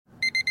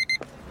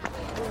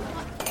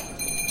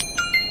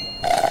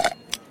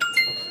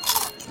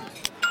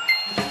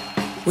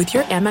With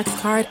your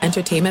Amex card,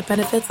 entertainment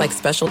benefits like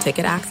special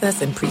ticket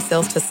access and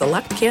pre-sales to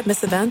select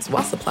can't-miss events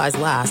while supplies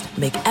last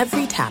make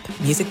every tap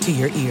music to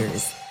your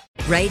ears.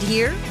 Right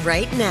here,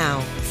 right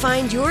now.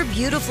 Find your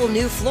beautiful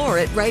new floor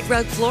at Right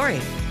Rug Flooring.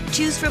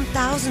 Choose from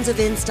thousands of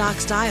in-stock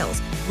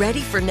styles,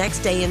 ready for next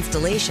day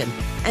installation,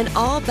 and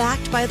all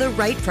backed by the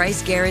right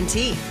price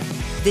guarantee.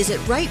 Visit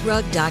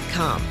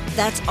rightrug.com.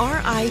 That's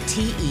RITERUG.com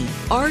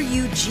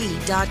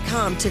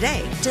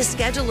today to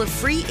schedule a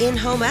free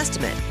in-home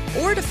estimate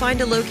or to find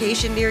a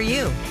location near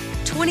you.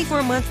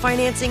 24-month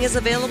financing is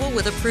available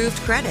with approved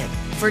credit.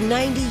 For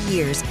 90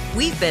 years,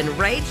 we've been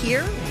right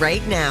here,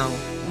 right now.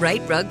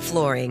 Right Rug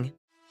Flooring.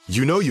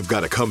 You know you've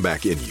got a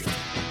comeback in you.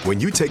 When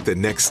you take the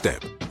next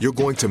step, you're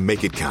going to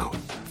make it count.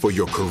 For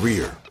your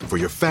career, for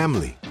your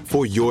family,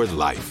 for your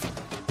life.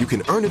 You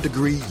can earn a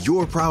degree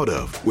you're proud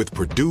of with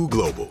Purdue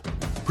Global.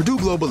 Purdue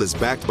Global is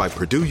backed by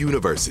Purdue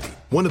University,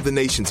 one of the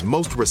nation's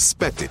most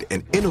respected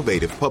and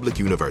innovative public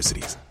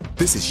universities.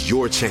 This is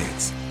your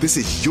chance. This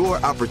is your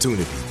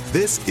opportunity.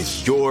 This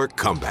is your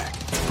comeback.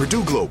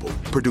 Purdue Global,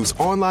 Purdue's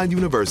online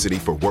university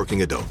for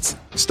working adults.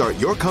 Start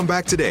your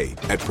comeback today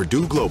at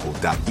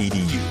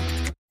purdueglobal.edu.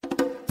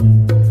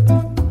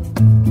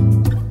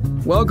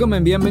 Welcome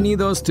and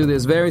bienvenidos to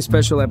this very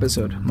special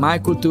episode, My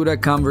Cultura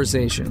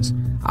Conversations.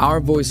 Our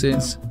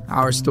voices,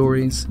 our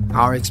stories,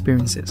 our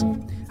experiences.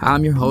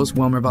 I'm your host,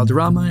 Wilmer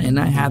Valderrama, and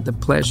I had the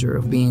pleasure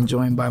of being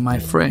joined by my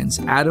friends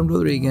Adam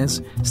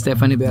Rodriguez,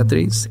 Stephanie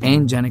Beatriz,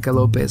 and Janica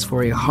Lopez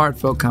for a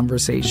heartfelt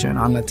conversation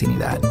on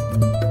Latinidad.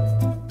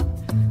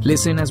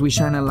 Listen as we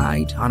shine a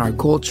light on our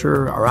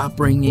culture, our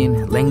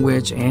upbringing,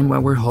 language, and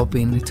what we're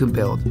hoping to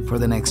build for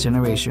the next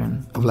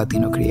generation of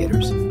Latino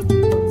creators.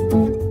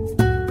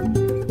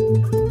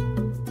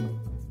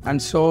 I'm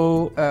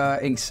so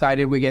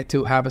excited we get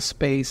to have a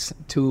space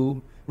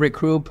to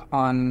regroup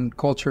on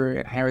culture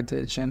and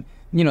heritage. And,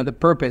 you know, the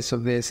purpose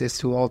of this is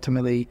to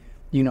ultimately,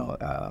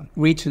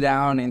 reach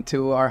down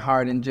into our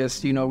heart and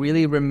just,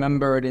 really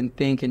remember it and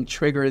think and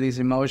trigger these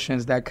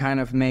emotions that kind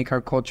of make our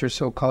culture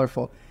so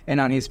colorful. And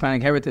on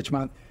Hispanic Heritage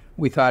Month,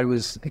 we thought it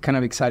was kind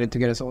of excited to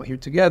get us all here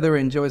together,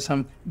 enjoy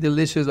some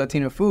delicious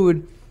Latino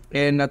food,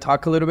 and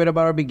talk a little bit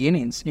about our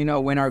beginnings.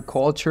 When our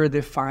culture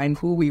defined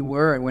who we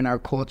were, when our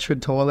culture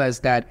told us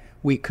that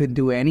we could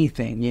do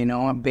anything,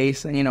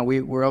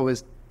 we're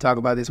always talk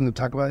about this, and we've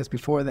talked about this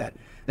before,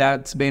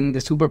 that's been the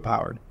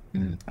superpower.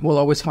 We'll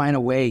always find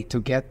a way to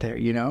get there,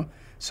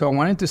 So I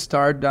wanted to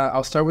start,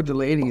 I'll start with the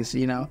ladies,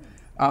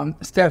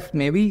 Steph,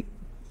 maybe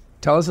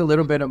tell us a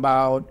little bit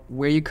about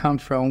where you come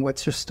from,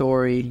 what's your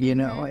story,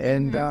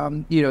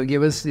 and,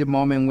 give us the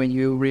moment when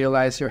you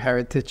realized your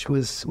heritage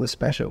was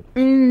special.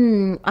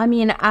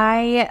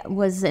 I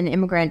was an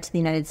immigrant to the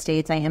United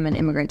States. I am an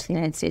immigrant to the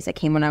United States. I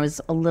came when I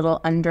was a little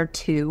under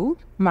 2.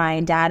 My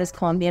dad is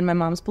Colombian, my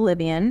mom's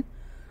Bolivian.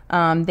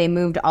 They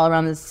moved all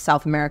around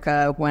South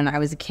America when I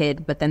was a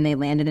kid, but then they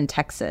landed in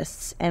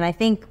Texas. And I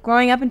think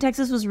growing up in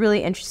Texas was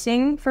really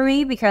interesting for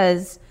me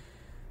because,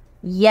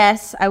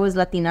 yes, I was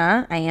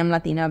Latina. I am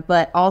Latina.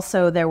 But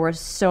also there were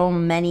so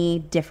many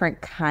different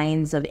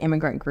kinds of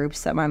immigrant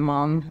groups that my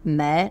mom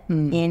met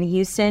in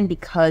Houston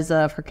because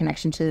of her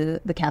connection to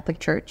the Catholic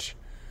Church.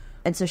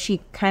 And so she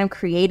kind of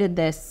created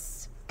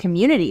this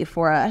community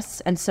for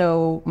us. And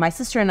so my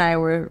sister and I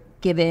were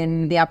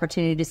given the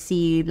opportunity to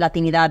see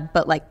Latinidad,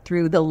 but like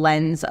through the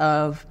lens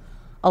of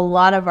a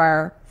lot of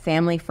our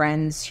family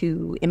friends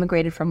who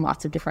immigrated from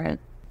lots of different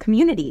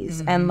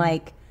communities. And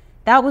like,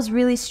 that was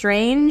really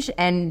strange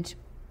and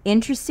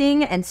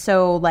interesting. And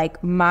so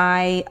like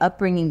my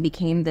upbringing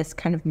became this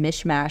kind of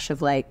mishmash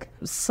of like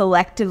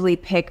selectively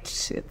picked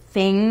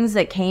things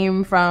that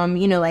came from,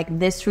 like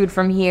this food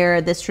from here,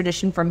 this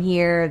tradition from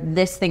here,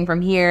 this thing from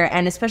here.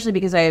 And especially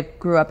because I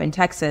grew up in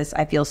Texas,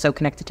 I feel so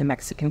connected to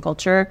Mexican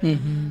culture,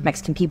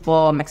 Mexican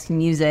people, Mexican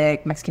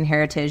music, Mexican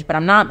heritage, but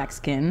I'm not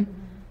Mexican,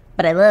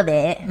 but I love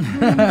it.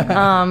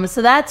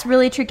 So that's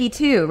really tricky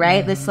too,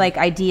 right? This like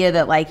idea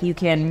that like you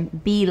can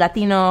be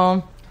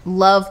Latino,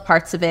 love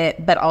parts of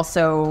it, but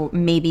also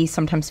maybe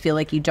sometimes feel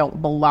like you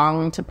don't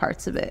belong to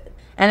parts of it.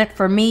 And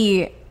for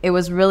me, it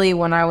was really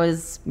when I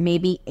was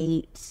maybe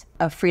 8,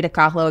 a Frida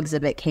Kahlo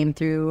exhibit came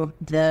through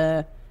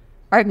the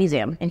art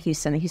museum in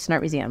Houston, the Houston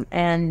Art Museum.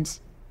 And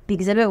the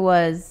exhibit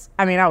was,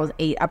 I was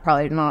 8, I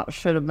probably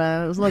should have been,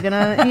 I was looking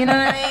at it, you know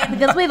what I mean?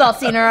 Because we've all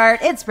seen her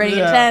art, it's pretty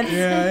intense.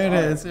 Yeah, it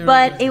is.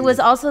 But it was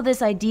also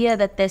this idea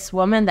that this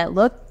woman that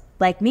looked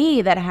like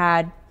me, that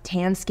had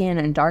tan skin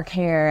and dark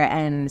hair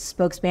and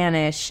spoke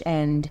Spanish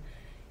and,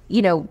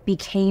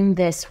 became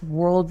this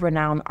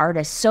world-renowned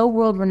artist, so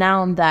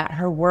world-renowned that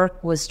her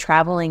work was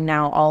traveling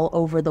now all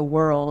over the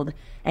world.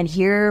 And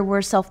here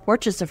were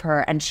self-portraits of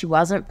her, and she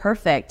wasn't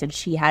perfect, and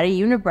she had a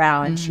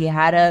unibrow, and she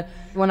had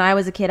when I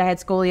was a kid, I had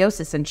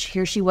scoliosis, and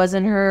here she was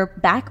in her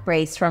back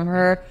brace from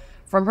her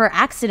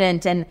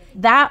accident. And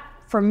that,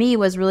 for me,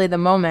 was really the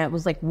moment,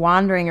 was like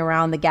wandering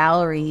around the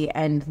gallery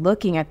and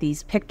looking at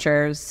these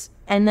pictures,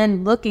 and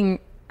then looking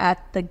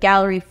at the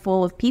gallery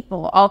full of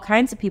people, all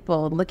kinds of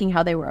people, looking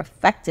how they were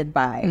affected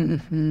by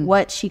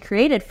what she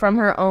created from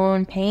her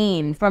own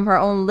pain, from her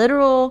own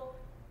literal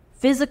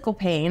physical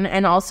pain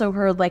and also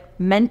her like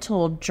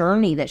mental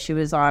journey that she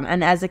was on.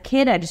 And as a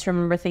kid, I just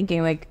remember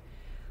thinking like,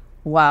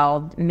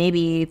 wow,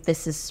 maybe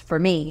this is for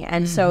me.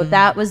 And so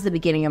that was the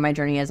beginning of my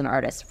journey as an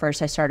artist.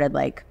 First, I started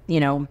like,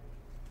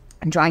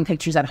 drawing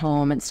pictures at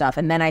home and stuff.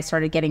 And then I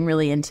started getting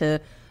really into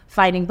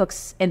finding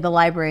books in the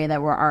library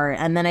that were art.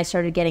 And then I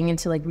started getting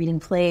into like reading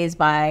plays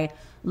by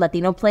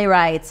Latino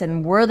playwrights,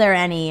 and were there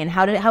any, and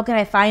how can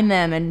I find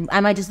them, and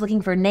am I just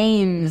looking for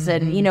names?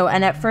 And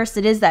and at first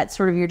it is that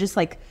sort of, you're just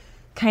like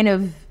kind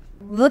of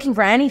looking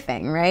for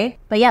anything, right?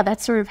 But yeah,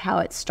 that's sort of how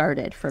it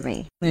started for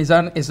me. It's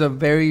a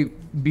very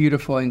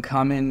beautiful and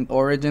common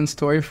origin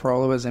story for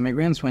all of us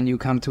immigrants. When you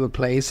come to a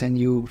place and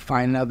you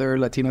find another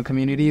Latino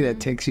community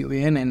that takes you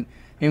in and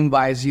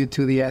invites you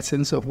to the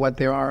essence of what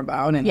they are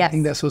about. And I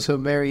think that's also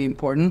very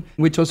important,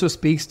 which also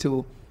speaks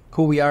to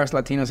who we are as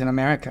Latinos in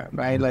America,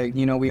 right? Like,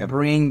 we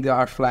bring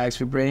our flags,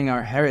 we bring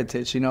our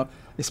heritage.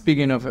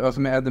 Speaking of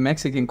the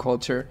Mexican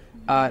culture,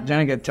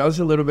 Janica, tell us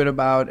a little bit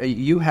about,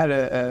 you had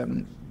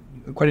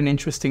quite an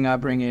interesting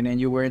upbringing, and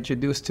you were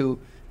introduced to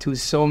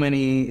so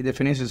many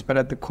definitions, but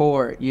at the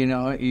core,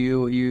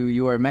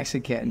 you are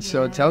Mexican. Yes.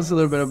 So tell us a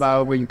little bit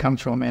about where you come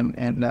from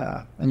and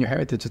your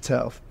heritage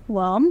itself.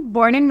 Well, I'm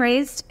born and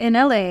raised in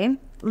LA,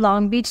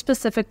 Long Beach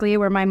specifically,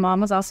 where my mom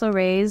was also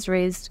raised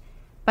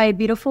by a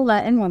beautiful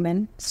Latin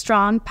woman,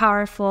 strong,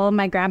 powerful.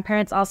 My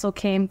grandparents also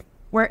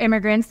were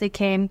immigrants. They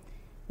came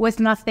with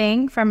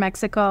nothing from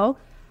Mexico.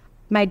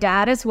 My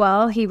dad as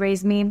well, he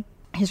raised me.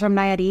 He's from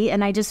Nayarit,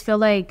 and I just feel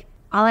like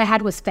all I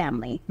had was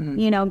family.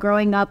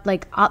 Growing up,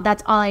 like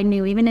that's all I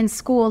knew. Even in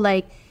school,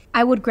 like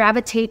I would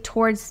gravitate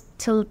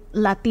to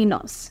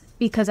Latinos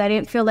because I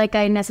didn't feel like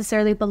I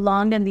necessarily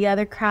belonged in the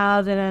other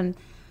crowd. And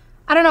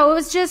I don't know, it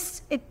was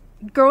just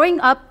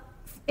growing up.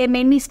 It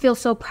made me feel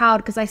so proud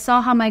because I saw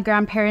how my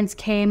grandparents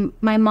came.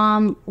 My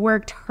mom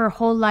worked her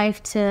whole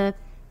life to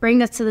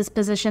bring us to this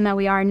position that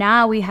we are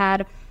now. We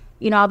had,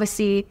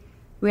 obviously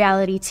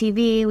reality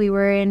TV. We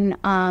were in,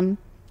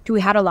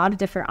 we had a lot of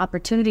different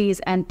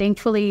opportunities. And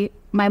thankfully,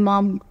 my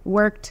mom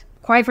worked,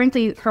 quite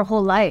frankly, her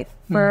whole life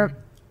for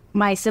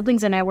my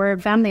siblings and I. Were a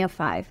family of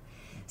 5.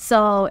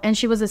 So, and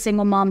she was a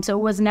single mom. So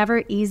it was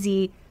never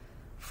easy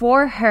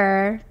for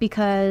her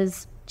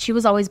because she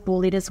was always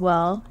bullied as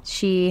well.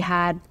 She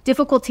had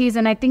difficulties,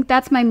 and I think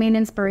that's my main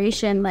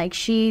inspiration. Like,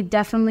 she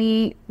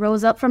definitely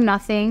rose up from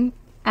nothing.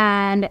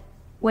 And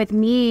with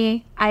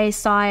me, I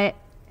saw it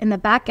in the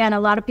back end. A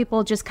lot of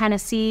people just kind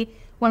of see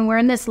when we're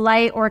in this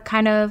light, or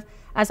kind of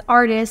as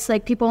artists,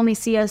 like people only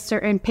see a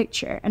certain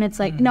picture. And it's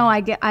like, no,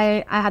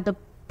 I had the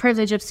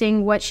privilege of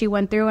seeing what she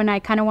went through, and I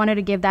kind of wanted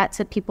to give that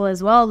to people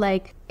as well.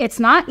 Like, it's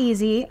not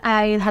easy.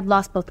 I had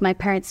lost both my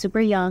parents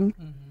super young.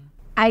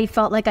 I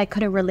felt like I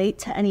couldn't relate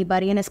to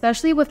anybody. And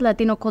especially with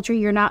Latino culture,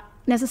 you're not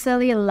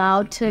necessarily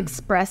allowed to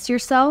express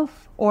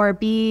yourself or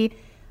be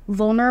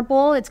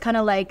vulnerable. It's kind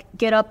of like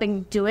get up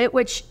and do it,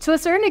 which to a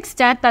certain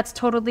extent, that's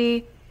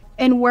totally,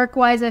 in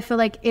work-wise, I feel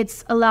like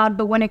it's allowed.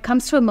 But when it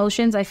comes to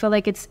emotions, I feel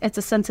like it's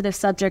a sensitive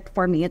subject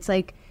for me. It's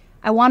like,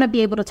 I want to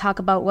be able to talk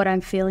about what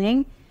I'm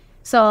feeling.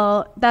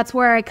 So that's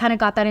where I kind of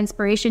got that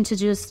inspiration to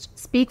just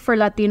speak for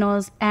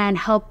Latinos and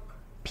help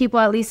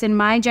people, at least in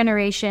my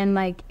generation.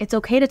 Like, it's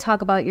okay to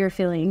talk about your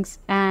feelings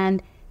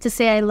and to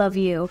say I love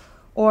you,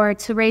 or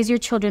to raise your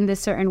children this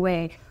certain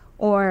way,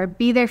 or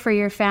be there for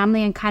your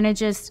family, and kind of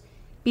just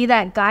be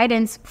that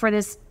guidance for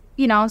this,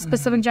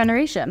 specific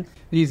generation.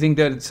 Do you think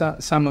that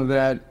some of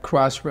that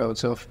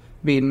crossroads of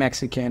being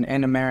Mexican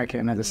and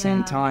American at the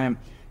same time,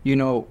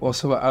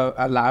 also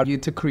allowed you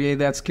to create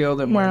that skill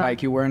that more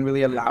like you weren't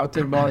really allowed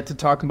to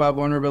talk about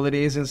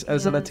vulnerabilities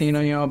as a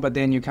Latino, but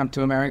then you come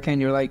to America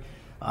and you're like,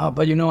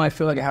 but I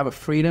feel like I have a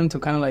freedom to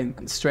kind of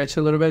like stretch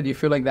a little bit. Do you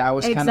feel like that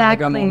was kind of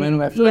like a moment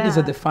where I feel like it's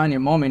a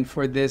defining moment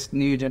for this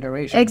new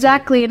generation?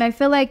 Exactly. And I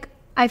feel like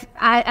I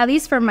at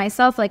least for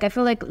myself, like I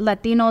feel like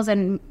Latinos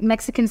and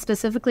Mexicans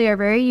specifically are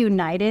very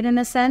united in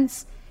a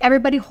sense.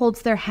 Everybody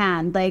holds their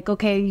hand. Like,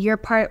 okay,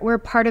 we're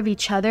part of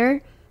each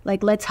other.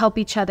 Like, let's help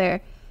each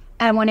other.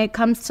 And when it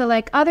comes to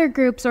like other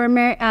groups or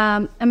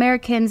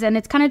Americans, and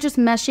it's kind of just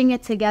meshing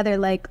it together,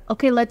 like,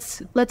 okay,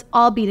 let's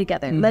all be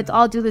together. Let's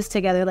all do this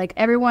together. Like,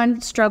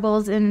 everyone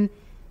struggles in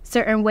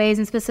certain ways,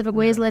 in specific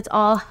ways. Let's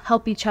all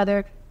help each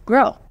other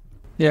grow.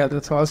 Yeah,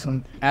 that's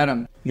awesome.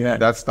 Adam. Yeah,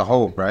 that's the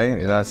hope,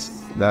 right?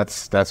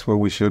 That's what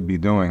we should be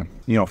doing.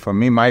 For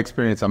me, my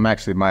experience, I'm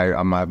actually,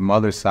 on my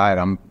mother's side,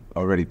 I'm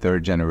already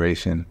 3rd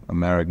generation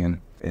American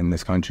in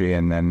this country.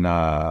 And then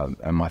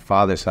on my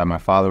father's side, my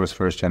father was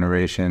 1st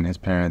generation. His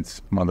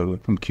parents, mother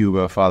from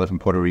Cuba, father from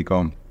Puerto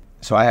Rico.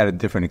 So I had a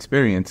different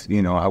experience.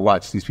 I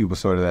watched these people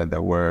sort of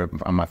that were,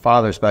 on my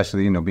father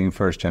especially, being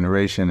 1st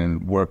generation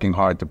and working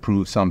hard to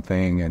prove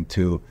something and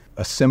to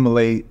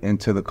assimilate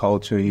into the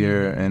culture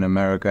here in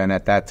America. And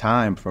at that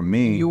time, for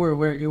me... You were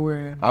where? You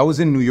were... I was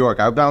in New York.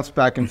 I bounced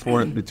back and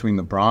forth between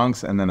the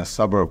Bronx and then a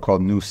suburb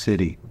called New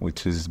City,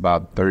 which is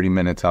about 30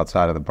 minutes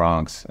outside of the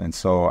Bronx. And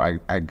so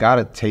I got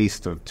a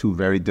taste of 2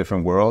 very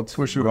different worlds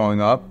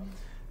growing up.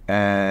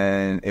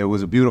 And it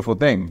was a beautiful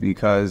thing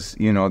because,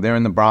 there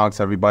in the Bronx,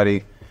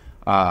 everybody...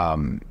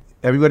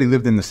 everybody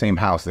lived in the same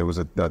house. There was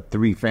a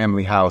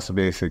 3-family house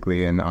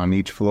basically, and on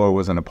each floor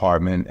was an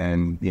apartment,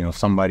 and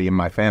somebody in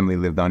my family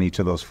lived on each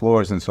of those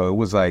floors, and so it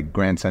was like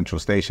Grand Central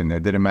Station.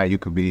 It didn't matter. You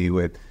could be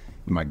with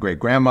my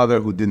great-grandmother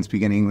who didn't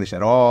speak any English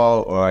at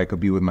all, or I could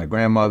be with my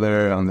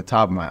grandmother on the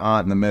top, my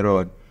aunt in the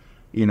middle.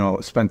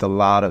 Spent a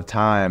lot of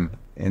time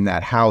in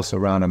that house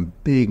around a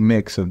big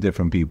mix of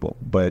different people.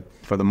 But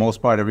for the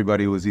most part,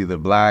 everybody was either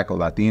Black or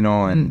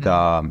Latino, and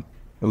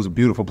it was a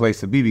beautiful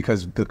place to be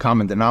because the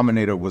common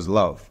denominator was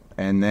love.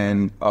 And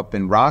then up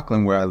in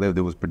Rockland, where I lived,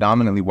 it was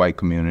predominantly white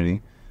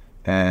community.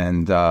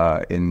 And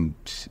in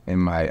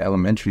my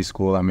elementary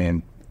school, I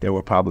mean, there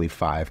were probably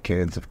 5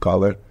 kids of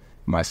color,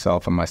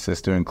 myself and my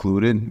sister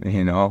included,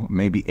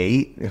 maybe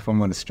 8 if I'm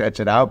going to stretch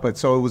it out. But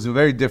so it was a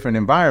very different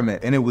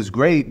environment. And it was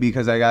great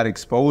because I got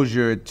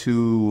exposure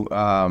to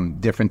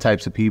different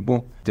types of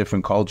people,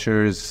 different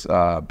cultures,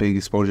 big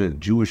exposure to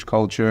Jewish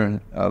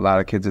culture. A lot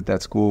of kids at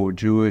that school were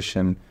Jewish.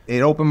 And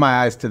it opened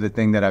my eyes to the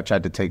thing that I've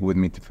tried to take with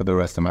me for the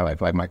rest of my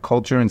life. Like, my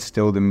culture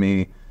instilled in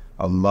me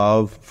a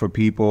love for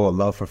people, a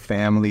love for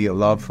family, a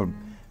love for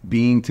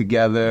being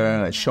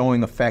together,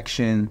 showing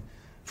affection,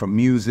 for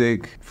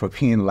music, for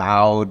being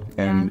loud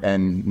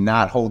and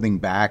not holding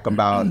back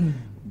about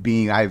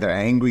being either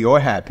angry or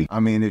happy. I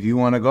mean, if you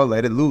want to go,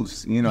 let it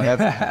loose.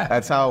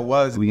 That's how it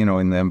was,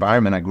 in the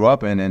environment I grew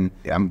up in. And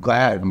I'm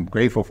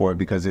grateful for it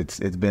because it's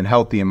been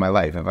healthy in my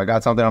life. If I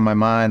got something on my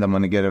mind, I'm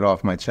going to get it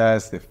off my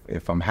chest.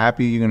 If I'm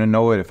happy, you're going to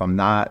know it. If I'm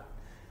not,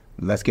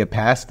 let's get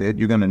past it.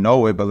 You're going to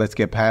know it, but let's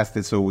get past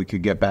it so we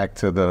could get back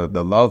to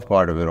the love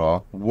part of it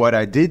all. What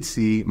I did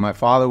see, my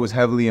father was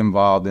heavily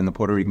involved in the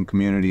Puerto Rican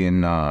community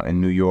in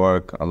New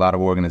York, a lot of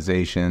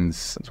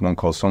organizations. There's one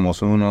called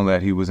Somos Uno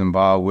that he was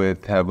involved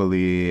with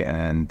heavily,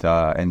 and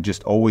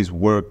just always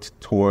worked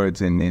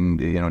towards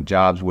in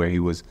jobs where he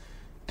was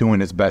doing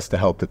his best to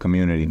help the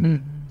community.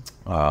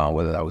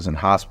 Whether that was in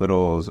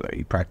hospitals, or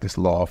he practiced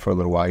law for a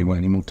little while. He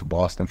moved to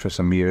Boston for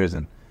some years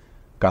and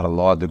got a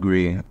law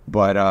degree.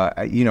 But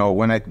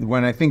when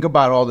I think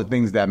about all the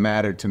things that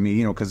mattered to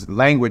me, because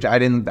language, I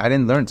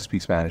didn't learn to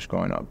speak Spanish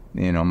growing up.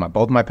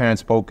 Both my parents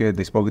spoke it.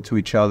 They spoke it to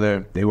each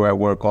other. They were at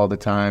work all the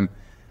time.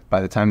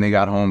 By the time they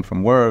got home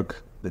from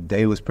work, the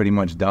day was pretty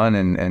much done,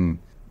 and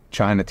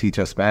trying to teach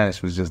us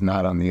Spanish was just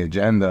not on the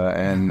agenda.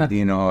 And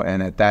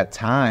and at that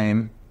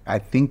time, I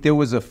think there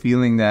was a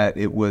feeing that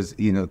it was,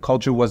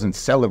 culture wasn't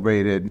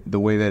celebrated the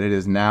way that it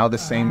is now, the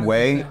same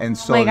way. And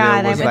so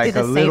there was like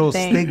a little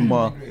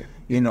stigma.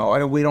 We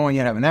don't want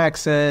you to have an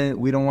accent.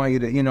 We don't want you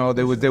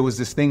to, there was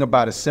this thing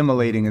about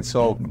assimilating. And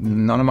so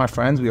none of my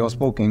friends, we all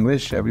spoke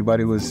English.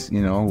 Everybody was,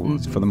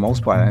 for the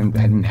most part, I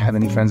didn't have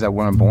any friends that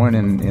weren't born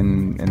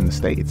in the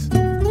States.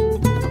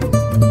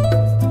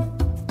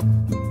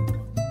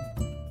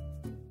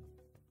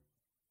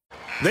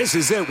 This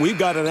is it. We've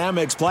got an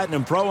Amex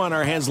Platinum Pro on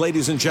our hands,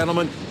 ladies and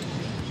gentlemen.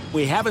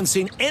 We haven't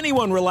seen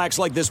anyone relax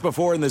like this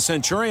before in the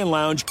Centurion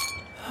Lounge.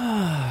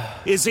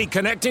 Is he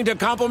connecting to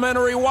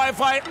complimentary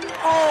Wi-Fi?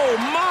 Oh,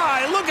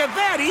 my! Look at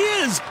that! He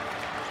is!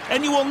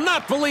 And you will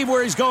not believe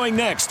where he's going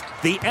next.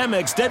 The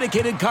Amex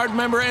dedicated card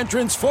member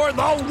entrance for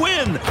the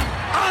win!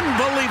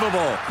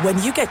 Unbelievable!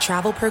 When you get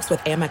travel perks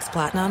with Amex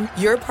Platinum,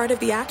 you're part of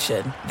the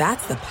action.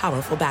 That's the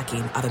powerful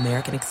backing of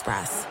American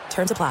Express.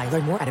 Terms apply.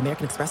 Learn more at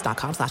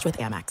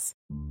americanexpress.com/withAmex.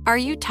 Are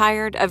you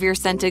tired of your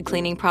scented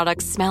cleaning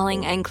products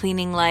smelling and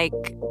cleaning like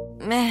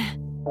meh?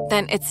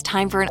 Then it's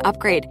time for an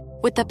upgrade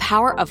with the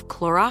power of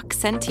Clorox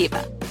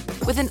Scentiva.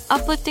 With an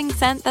uplifting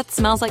scent that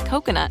smells like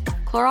coconut,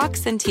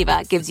 Clorox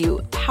Scentiva gives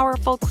you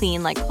powerful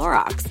clean like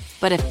Clorox,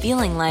 but a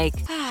feeling like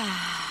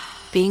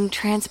being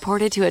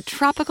transported to a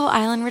tropical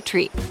island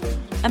retreat.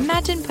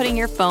 Imagine putting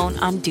your phone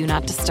on Do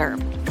Not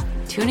Disturb,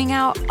 tuning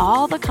out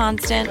all the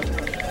constant,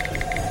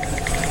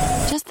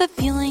 just the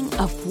feeling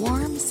of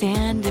warm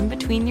sand in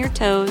between your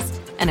toes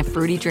and a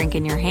fruity drink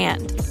in your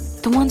hand.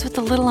 The ones with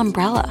the little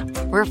umbrella.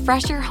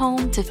 Refresh your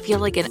home to feel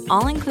like an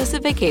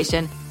all-inclusive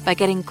vacation by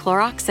getting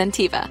Clorox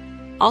Scentiva.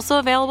 Also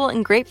available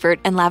in grapefruit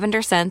and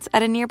lavender scents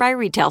at a nearby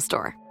retail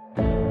store.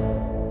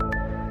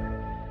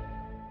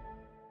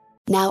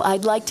 Now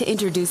I'd like to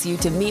introduce you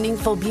to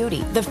Meaningful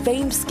Beauty, the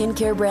famed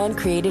skincare brand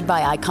created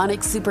by iconic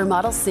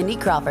supermodel Cindy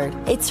Crawford.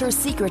 It's her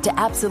secret to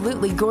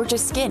absolutely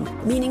gorgeous skin.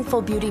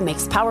 Meaningful Beauty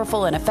makes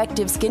powerful and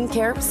effective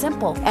skincare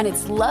simple, and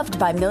it's loved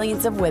by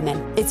millions of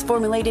women. It's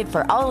formulated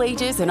for all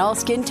ages and all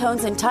skin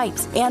tones and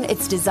types, and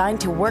it's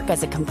designed to work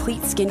as a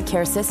complete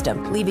skincare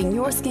system, leaving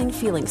your skin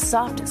feeling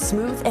soft,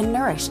 smooth, and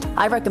nourished.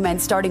 I recommend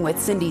starting with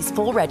Cindy's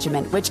full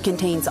regimen, which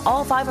contains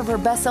all 5 of her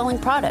best-selling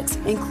products,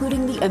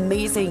 including the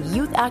amazing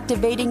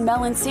youth-activating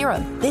Melon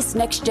Serum. This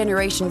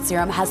next-generation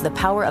serum has the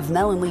power of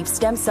melon leaf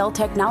stem cell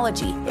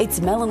technology. It's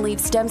melon leaf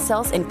stem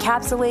cells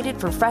encapsulated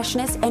for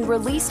freshness and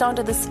released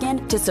onto the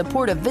skin to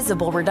support a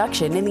visible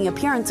reduction in the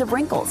appearance of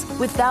wrinkles.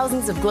 With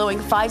thousands of glowing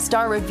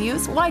 5-star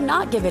reviews, why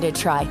not give it a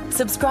try?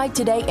 Subscribe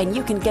today and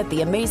you can get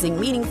the amazing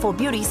Meaningful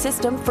Beauty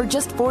system for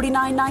just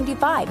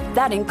 $49.95.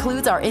 That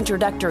includes our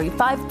introductory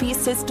 5-piece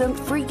system,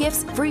 free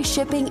gifts, free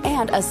shipping,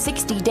 and a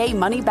 60-day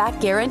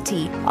money-back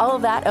guarantee. All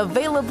of that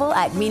available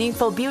at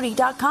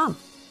meaningfulbeauty.com.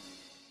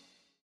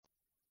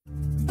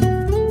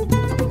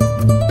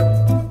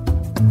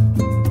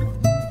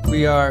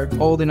 we are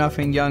old enough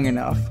and young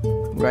enough,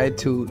 right,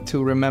 to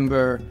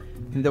remember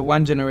the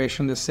one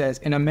generation that says,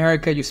 in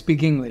America, you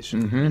speak English.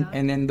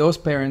 And then those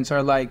parents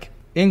are like,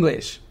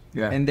 English.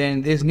 Yeah. And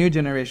then this new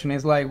generation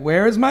is like,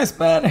 where is my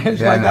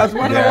Spanish? Like, that's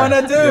what I want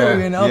to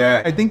do, you know?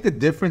 Yeah, I think the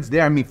difference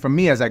there, I mean, for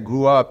me, as I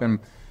grew up, and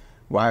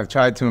I've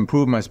tried to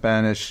improve my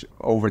Spanish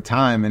over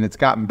time, and it's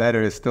gotten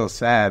better. It's still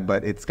sad,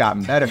 but it's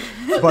gotten better.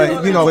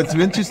 But, you know, what's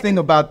interesting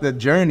about the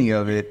journey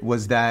of it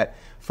was that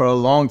for a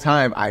long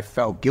time, I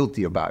felt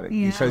guilty about it.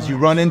 Because you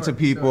run into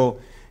people,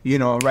 you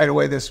know, right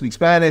away they speak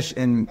Spanish,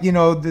 and, you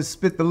know, they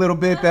spit the little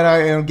bit that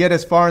I get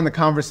as far in the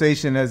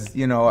conversation as,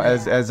 you know,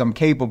 as I'm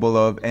capable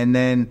of. And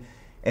then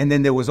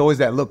there was always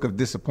that look of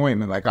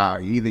disappointment, like,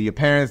 either your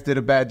parents did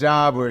a bad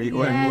job, or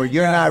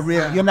you're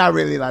not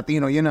really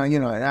Latino,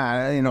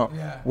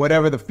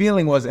 whatever the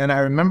feeling was. And I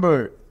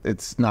remember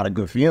it's not a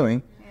good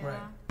feeling,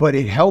 but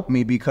it helped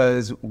me,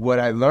 because what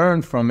I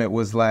learned from it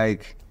was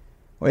like,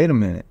 wait a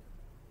minute,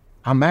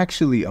 I'm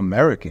actually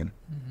American.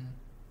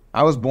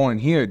 I was born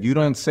here. You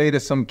don't say to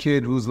some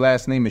kid whose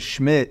last name is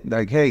Schmidt,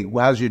 like, hey,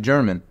 how's your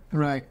German?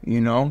 Right.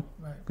 You know?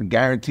 I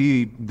guarantee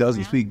he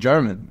doesn't speak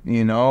German,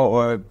 you know,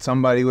 or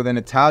somebody with an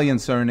Italian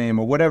surname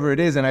or whatever it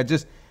is. And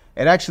it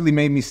actually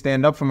made me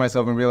stand up for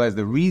myself and realize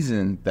the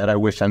reason that I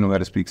wish I knew how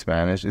to speak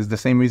Spanish is the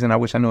same reason I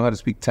wish I knew how to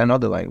speak 10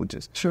 other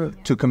languages. Sure.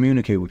 To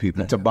communicate with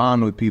people, to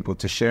bond with people,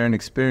 to share an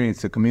experience,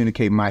 to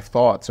communicate my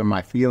thoughts or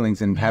my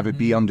feelings and have it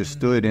be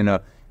understood in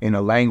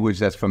a language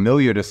that's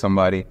familiar to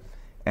somebody.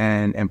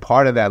 And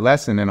part of that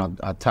lesson, and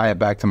I'll tie it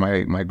back to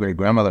my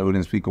great-grandmother, who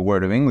didn't speak a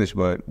word of English,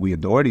 but we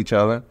adored each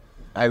other.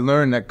 I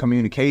learned that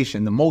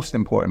communication, the most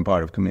important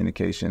part of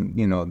communication,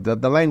 you know,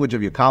 the language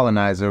of your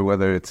colonizer,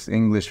 whether it's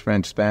English,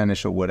 French,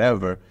 Spanish, or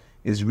whatever,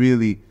 is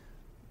really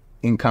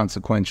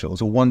inconsequential.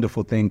 It's a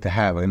wonderful thing to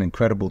have, an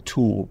incredible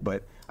tool.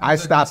 But I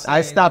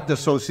stopped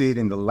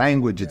associating the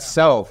language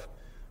itself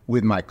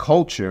with my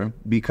culture,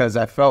 because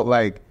I felt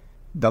like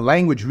the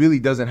language really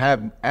doesn't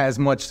have as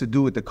much to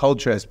do with the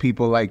culture as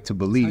people like to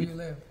believe. How you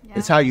live.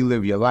 It's how you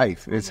live your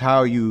life. It's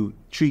how you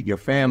treat your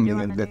family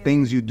and the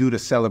things you do to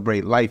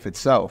celebrate life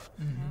itself.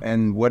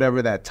 And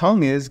whatever that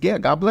tongue is,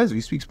 God bless you.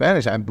 You speak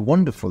Spanish. I'm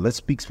wonderful. Let's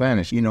speak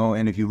Spanish, you know.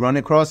 And if you run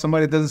across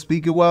somebody that doesn't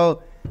speak it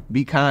well,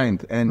 be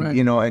kind and,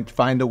 you know, and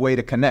find a way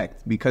to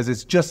connect, because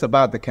it's just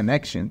about the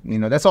connection. You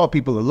know, that's all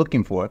people are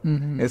looking for.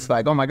 It's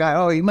like, oh my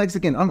God, you're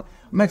Mexican. I'm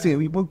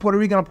Mexican. You're Puerto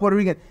Rican. I'm Puerto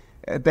Rican.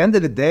 At the end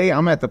of the day,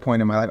 I'm at the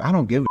point in my life, I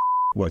don't give a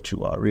what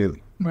you are,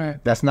 really.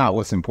 Right. That's not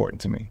what's important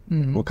to me.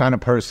 What kind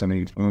of person are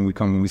you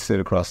when we sit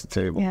across the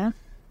table? Yeah.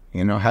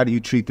 You know, how do you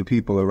treat the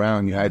people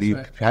around you? How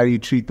do you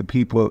treat the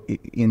people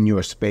in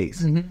your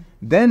space?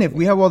 Then if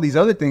we have all these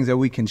other things that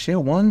we can share,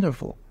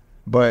 wonderful.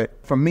 But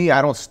for me,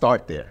 I don't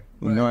start there.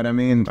 You know what I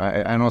mean?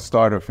 I don't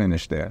start or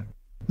finish there.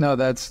 No,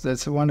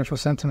 that's a wonderful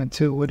sentiment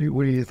too. What do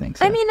you think,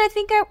 Sarah? I mean, I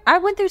think I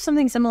went through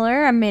something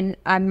similar. I mean,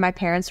 my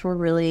parents were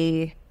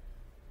really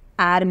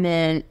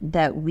adamant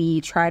that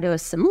we try to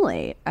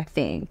assimilate, I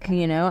think,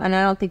 you know, and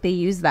I don't think they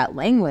used that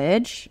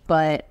language,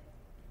 but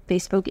they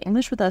spoke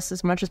English with us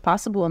as much as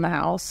possible in the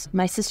house.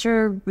 My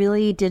sister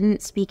really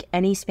didn't speak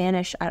any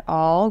Spanish at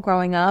all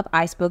growing up.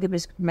 I spoke it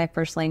as my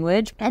first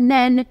language. And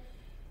then,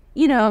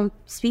 you know,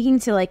 speaking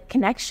to like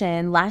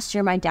connection, last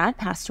year my dad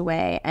passed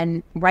away,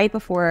 and right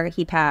before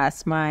he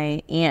passed,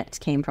 my aunt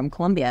came from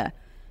Colombia.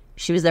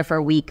 She was there for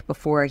a week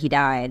before he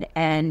died,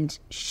 and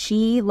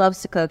she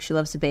loves to cook. She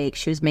loves to bake.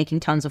 She was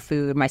making tons of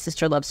food. My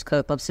sister loves to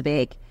cook, loves to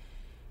bake.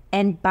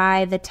 And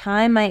by the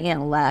time my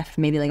aunt left,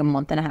 maybe like a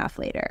month and a half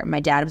later,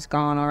 my dad was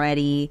gone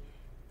already.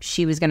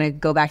 She was going to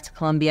go back to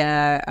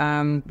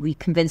Colombia. We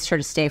convinced her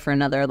to stay for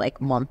another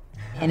like month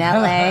in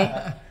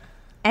LA.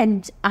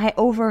 And I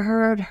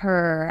overheard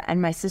her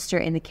and my sister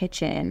in the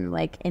kitchen,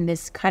 like in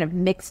this kind of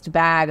mixed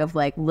bag of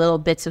like little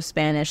bits of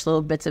Spanish,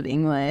 little bits of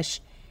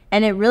English.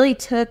 And it really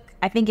took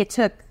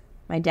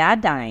my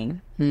dad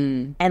dying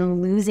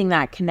and losing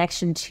that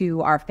connection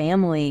to our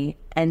family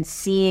and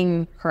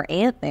seeing her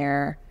aunt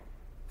there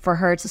for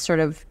her to sort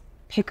of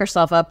pick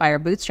herself up by her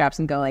bootstraps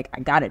and go like,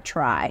 I gotta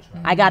try,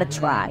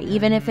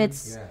 even if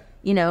it's,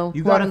 you know,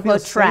 you quote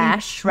unquote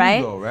trash,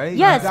 right? Though, right?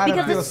 Yes,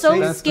 because it's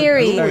so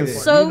scary,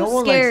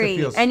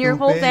 scary. And your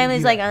whole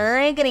family's like,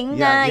 ay,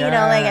 gringa, you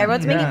know, like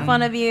everyone's making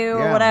fun of you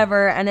or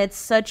whatever. And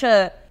it's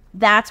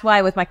that's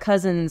why with my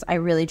cousins, I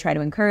really try to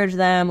encourage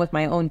them. With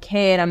my own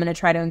kid, I'm going to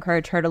try to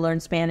encourage her to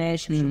learn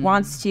Spanish if she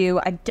wants to.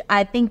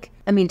 I think,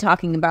 I mean,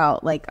 talking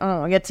about like,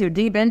 I get too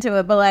deep into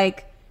it, but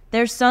like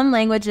there's some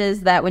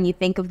languages that when you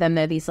think of them,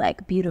 they're these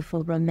like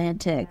beautiful,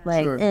 romantic,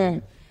 like,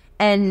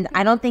 and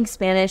I don't think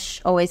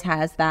Spanish always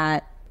has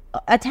that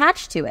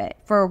attached to it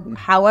for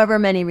however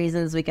many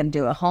reasons. We can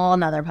do a whole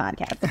nother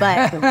podcast.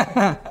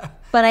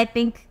 But I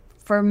think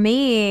for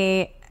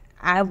me,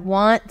 I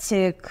want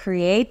to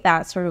create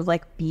that sort of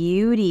like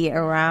beauty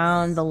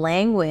around the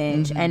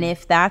language. And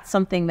if that's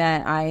something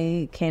that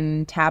I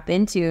can tap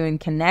into and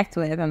connect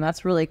with, and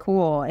that's really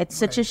cool. It's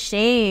such a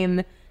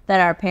shame that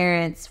our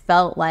parents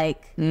felt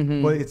like.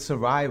 Well, it's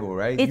survival,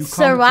 right? It's you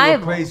come survival.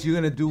 To a place, you're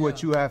gonna do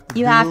what you have to do.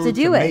 You have to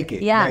do it. Make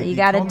it. Yeah, Like, you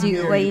got to come do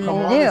here, what you come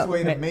need all to this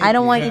way do. make I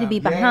don't it. want you to be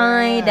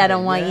behind. I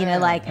don't want you to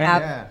like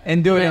have.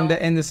 And do it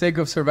in the sake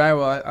of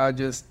survival. I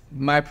just,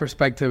 my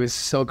perspective is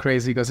so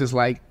crazy because it's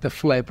like the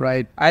flip,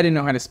 right? I didn't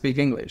know how to speak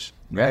English,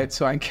 right?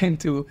 So I came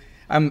to,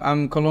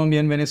 I'm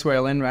Colombian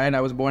Venezuelan, right?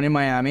 I was born in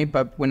Miami,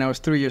 but when I was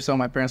 3 years old,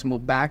 my parents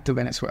moved back to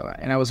Venezuela,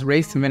 and I was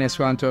raised in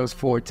Venezuela until I was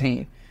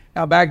 14.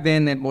 Now back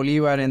then, the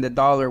Bolivar and the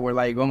dollar were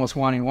like almost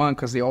 1-in-1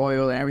 because the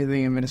oil and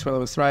everything in Venezuela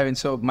was thriving.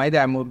 So my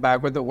dad moved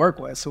back where the work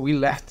was. So we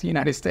left the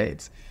United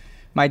States.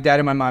 My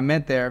dad and my mom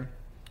met there.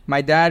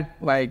 My dad,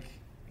 like,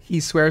 he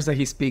swears that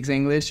he speaks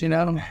English, you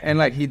know, and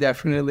like he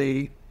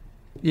definitely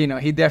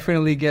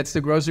gets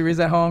the groceries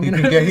at home. You know?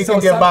 He can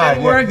get by.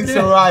 He's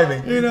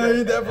surviving. You know,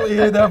 he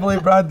definitely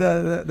brought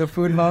the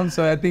food home.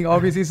 So I think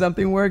obviously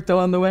something worked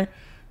along the way.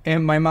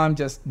 And my mom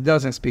just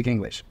doesn't speak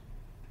English.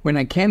 When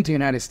I came to the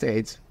United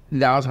States,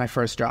 that was my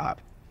first job,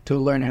 to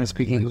learn how to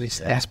speak English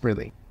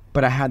desperately.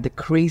 But I had the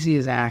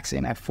craziest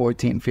accent at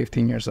 14,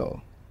 15 years old,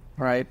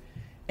 right?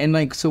 And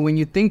like, so when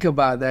you think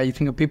about that, you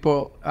think of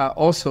people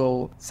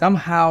also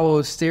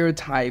somehow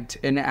stereotyped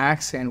an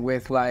accent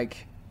with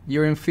like,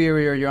 you're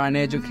inferior, you're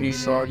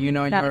uneducated, or, you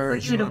know,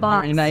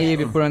 you're naive,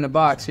 you put on the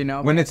box, you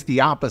know? When it's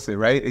the opposite,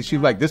 right? It's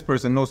like, this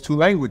person knows 2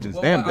 languages.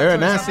 Well, damn, they're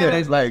an asset.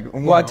 It's like,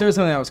 well, I'll tell you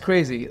something that was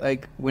crazy.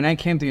 Like, when I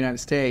came to the United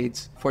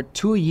States, for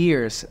 2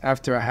 years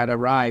after I had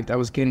arrived, I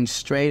was getting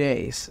straight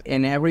A's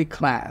in every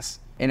class,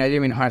 and I didn't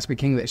even know how to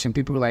speak English. And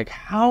people were like,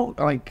 how?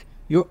 Like,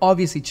 you're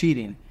obviously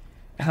cheating.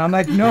 And I'm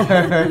like, no, I'm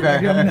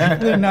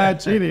definitely not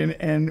cheating.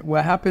 And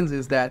what happens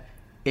is that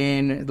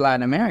in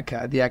Latin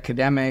America, the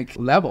academic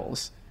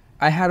levels,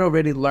 I had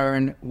already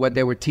learned what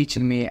they were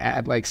teaching me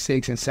at like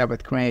 6th and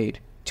 7th grade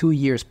 2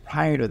 years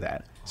prior to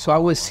that. So I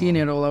was seeing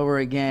it all over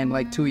again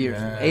like 2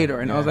 years later.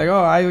 And I was like,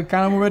 oh, I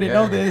kind of already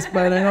know this,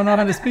 but I don't know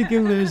how to speak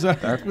English.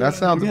 That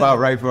sounds about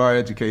right for our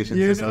education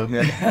system.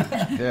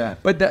 Yeah.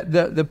 But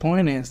the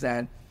point is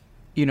that,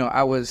 you know,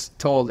 I was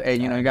told, hey,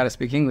 you know, you got to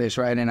speak English,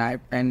 right?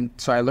 And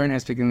so I learned how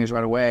to speak English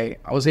right away.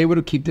 I was able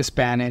to keep the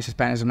Spanish.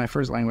 Spanish is my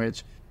first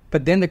language.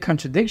 But then the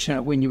contradiction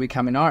of when you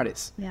become an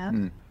artist. Yeah.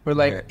 Where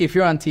like, if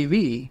you're on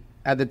TV,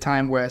 at the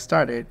time where I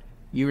started,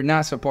 you're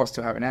not supposed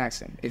to have an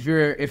accent. If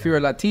you're a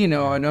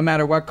Latino, no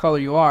matter what color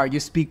you are, you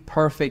speak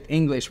perfect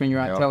English when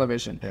you're on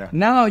television. Yeah.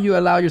 Now you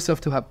allow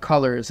yourself to have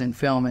colors in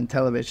film and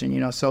television,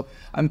 you know. So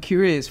I'm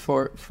curious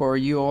for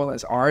you all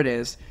as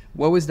artists,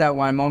 what was that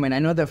one moment? I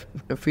know that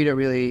Frida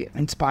really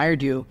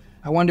inspired you.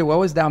 I wonder, what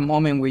was that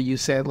moment where you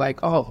said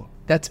like, oh,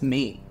 that's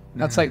me.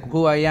 That's like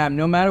who I am,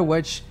 no matter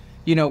which,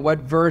 you know, what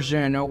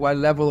version or what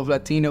level of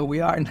Latino we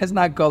are. And let's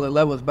not call it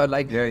levels, but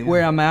like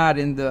where I'm at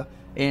in the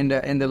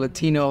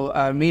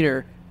Latino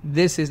meter,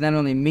 this is not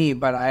only me,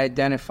 but I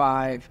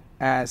identify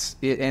as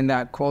in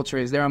that culture.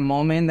 Is there a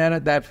moment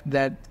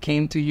that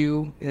came to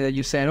you that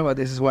you said, oh,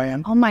 this is who I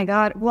am? Oh my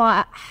God.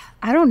 Well,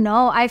 I don't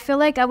know. I feel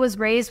like I was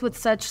raised with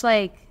such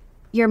like,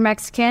 you're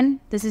Mexican,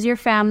 this is your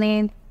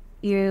family,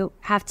 you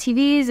have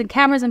TVs and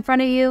cameras in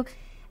front of you.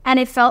 And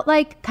it felt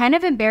like kind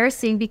of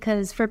embarrassing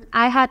because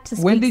I had to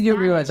speak When did you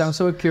Spanish. realize, I'm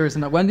so curious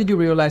now, when did you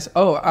realize,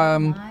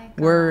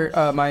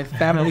 my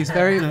family's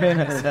very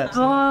famous?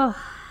 Oh,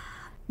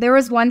 there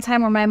was one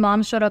time where my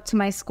mom showed up to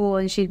my school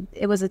and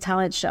it was a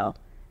talent show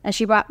and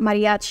she brought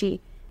mariachi.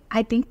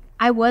 I think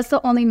I was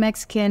the only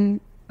Mexican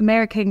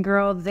American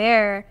girl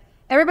there.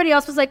 Everybody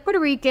else was like Puerto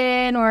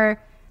Rican or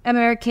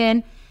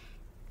American.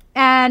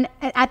 And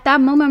at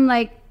that moment, I'm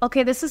like,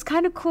 okay, this is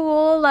kind of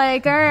cool.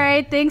 Like, all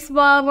right, thanks,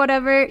 Mom,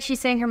 whatever. She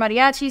sang her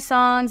mariachi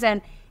songs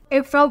and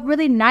it felt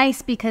really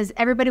nice because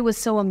everybody was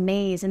so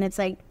amazed. And it's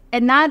like,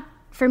 and not,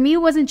 for me, it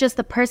wasn't just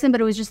the person,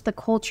 but it was just the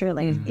culture,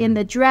 like in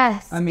the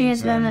dress. And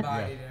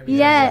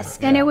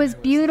it was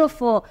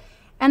beautiful.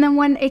 And then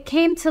when it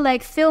came to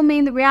like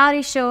filming the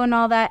reality show and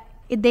all that,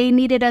 they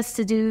needed us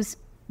to do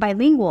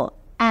bilingual.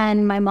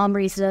 And my mom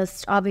raised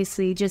us,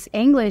 obviously, just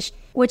English,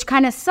 which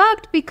kind of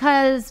sucked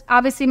because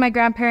obviously my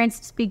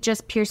grandparents speak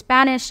just pure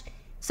Spanish.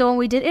 So when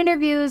we did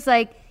interviews,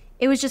 like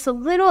it was just a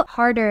little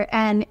harder.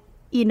 And,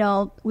 you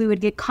know, we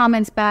would get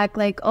comments back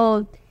like,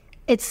 oh,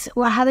 it's,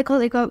 well, how they call it?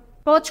 They go,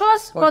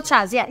 pochos?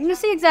 Pochas. Yeah, you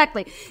see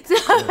exactly.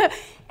 So,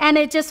 and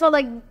it just felt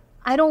like,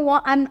 I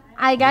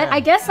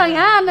guess I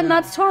am, and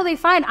that's totally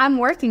fine. I'm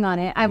working on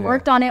it. I've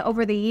worked on it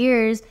over the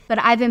years, but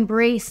I've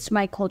embraced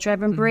my culture.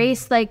 I've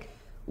embraced like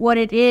what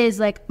it is.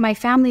 Like my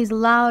family's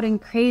loud and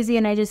crazy,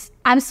 and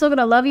I'm still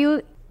gonna love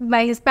you.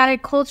 My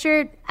Hispanic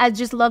culture,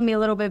 just love me a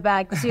little bit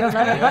back. So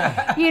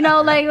you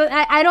know, like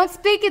I don't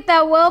speak it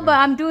that well, but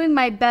I'm doing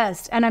my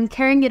best and I'm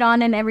carrying it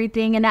on and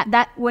everything. And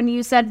that when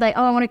you said like,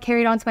 oh, I want to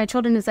carry it on to my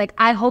children, it's like,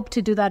 I hope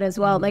to do that as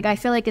well. Like, I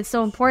feel like it's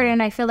so important.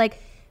 And I feel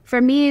like for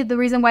me, the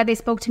reason why they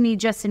spoke to me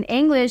just in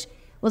English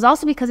was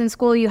also because in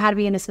school you had to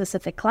be in a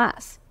specific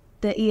class.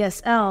 the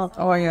ESL.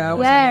 Oh yeah.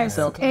 Yes,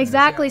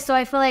 exactly. So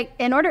I feel like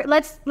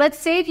let's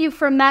save you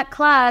from that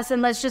class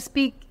and let's just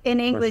speak in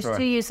English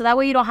to you, so that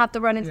way you don't have to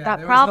run into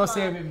that problem. Was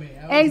no saving me.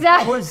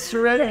 Exactly. I was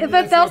shredded.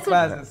 But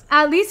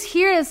at least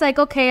here it's like,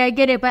 okay, I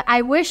get it. But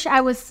I wish I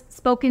was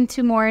spoken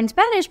to more in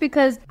Spanish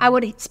because I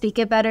would speak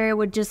it better. It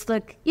would just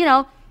look,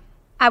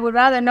 I would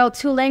rather know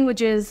 2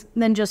 languages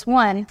than just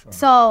one. Sure.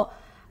 So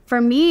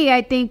for me,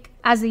 I think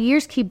as the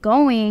years keep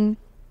going,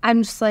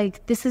 I'm just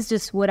like, this is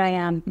just what I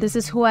am. This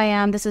is who I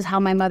am. This is how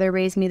my mother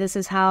raised me. This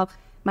is how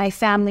my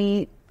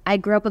family, I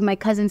grew up with my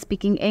cousin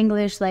speaking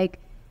English. Like,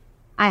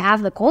 I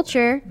have the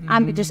culture.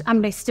 I'm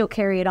gonna still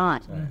carry it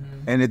on.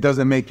 And it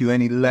doesn't make you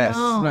any less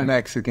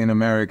Mexican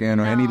American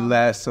or any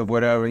less of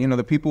whatever.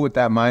 The people with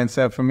that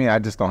mindset, for me, I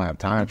just don't have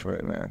time for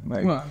it, man.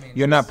 Like,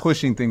 you're not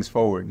pushing things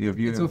forward.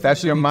 If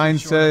that's your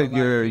mindset,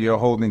 you're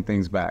holding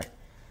things back.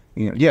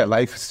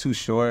 Life is too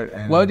short.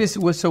 And what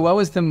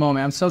was the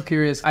moment? I'm so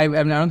curious. I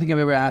don't think I've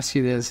ever asked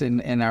you this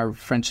in our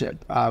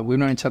friendship. We've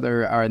known each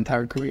other our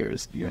entire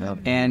careers.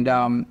 And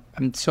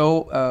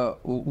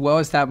what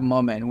was that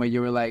moment where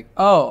you were like,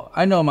 oh,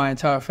 I know my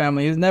entire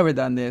family has never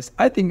done this.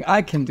 I think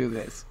I can do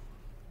this.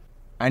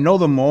 I know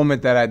the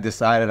moment that I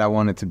decided I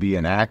wanted to be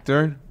an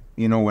actor,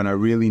 when I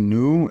really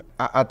knew.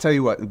 I'll tell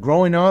you what,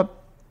 growing up,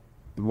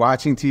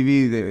 watching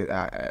TV,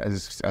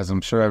 as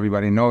I'm sure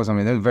everybody knows,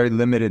 there's a very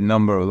limited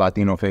number of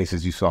Latino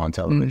faces you saw on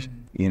television.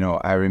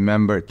 I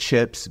remember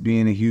Chips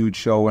being a huge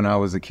show when I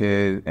was a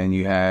kid, and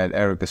you had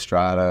Eric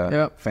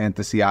Estrada,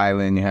 Fantasy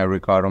Island, you had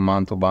Ricardo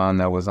Montalban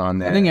that was on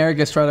there. I think Eric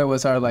Estrada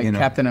was our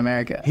Captain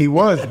America. He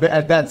was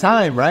at that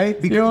time,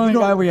 right? Because the only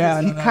guy we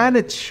had. He kind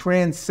of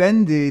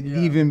transcended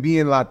even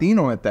being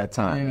Latino at that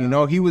time.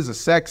 He was a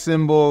sex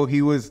symbol.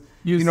 He was...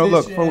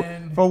 look,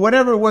 for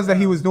whatever it was that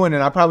he was doing,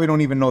 and I probably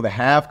don't even know the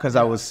half because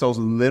I was so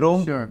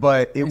little,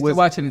 but it was...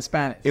 watching in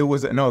Spanish. It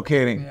was... No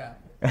kidding.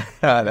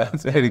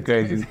 That's very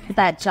crazy.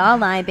 That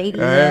jawline, baby.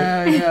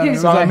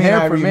 So,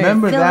 I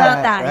remember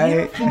that,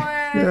 right?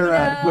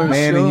 Uniform,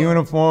 Man in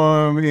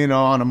uniform,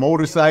 on a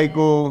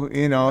motorcycle,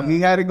 he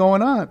had it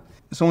going on.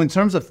 So in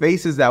terms of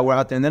faces that were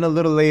out there, and then a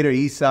little later,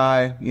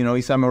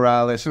 Isai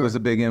Morales was a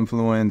big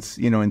influence,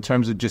 in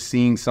terms of just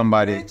seeing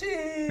somebody...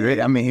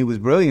 he was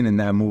brilliant in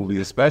that movie,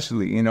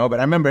 especially, but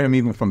I remember him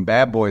even from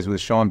Bad Boys with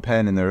Sean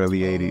Penn in the early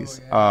 80s.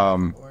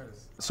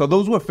 So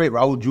those were favorite.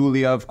 Raul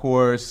Julia, of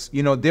course.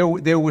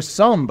 There were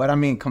some, but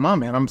come on,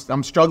 man.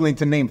 I'm struggling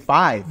to name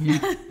 5,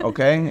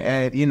 okay?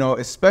 And,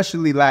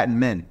 especially Latin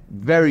men,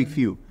 very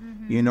few.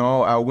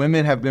 Our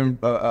women have been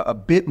a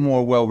bit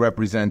more well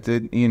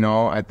represented.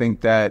 I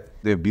think that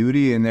their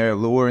beauty and their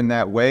allure in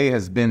that way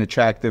has been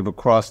attractive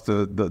across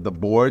the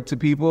board to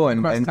people,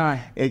 and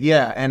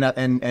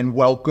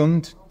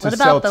welcomed to sell tickets. What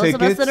about those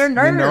of us that are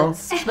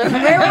nerds?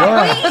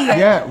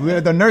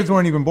 The nerds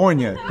weren't even born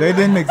yet. They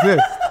didn't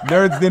exist.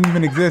 Nerds didn't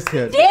even exist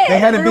yet. They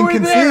hadn't been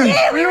conceived.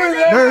 Yeah, we were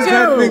there. Nerds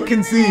hadn't been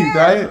conceived,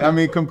 right?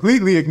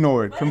 Completely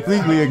ignored.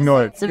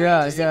 So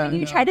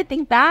you try to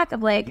think back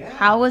of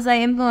how was I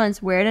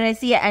influenced? Where did I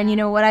see it? And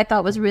what I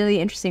thought was really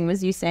interesting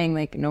was you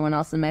saying no one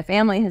else in my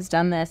family has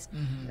done this.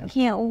 I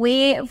can't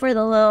wait for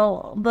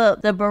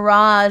the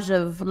barrage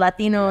of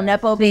Latino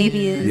Nepo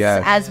babies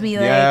as we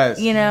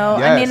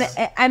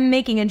I'm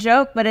making a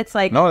joke, but it's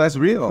no, that's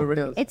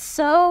real. It's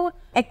so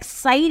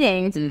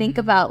exciting to think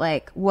about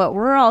what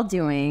we're all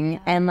doing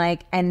and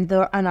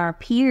our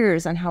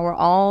peers and how we're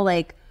all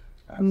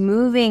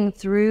moving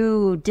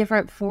through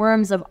different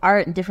forms of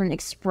art and different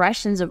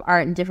expressions of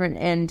art and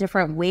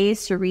different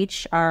ways to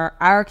reach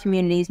our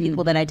communities,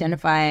 people that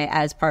identify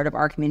as part of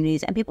our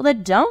communities and people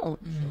that don't.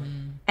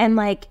 And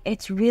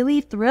it's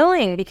really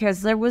thrilling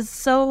because there was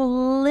so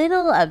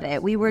little of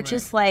it. We were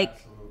just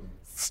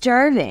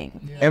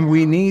starving. And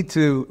we need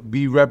to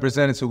be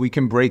represented so we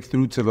can break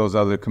through to those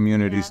other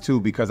communities too,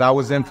 because I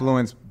was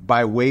influenced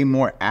by way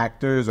more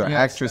actors or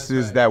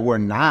actresses that were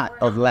not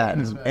of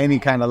any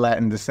kind of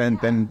Latin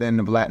descent than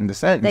of Latin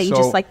descent. That you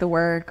just like the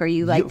work, or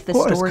you like the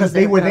stories? Because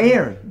they were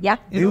there. Yeah.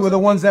 They were the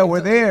ones that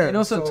were there. It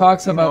also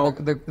talks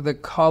about the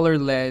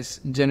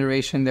colorless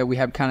generation that we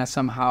have kind of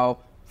somehow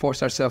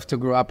forced ourselves to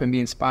grow up and be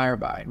inspired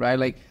by,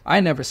 right? I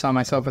never saw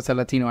myself as a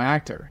Latino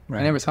actor.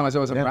 Right. I never saw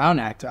myself as a brown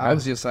actor. I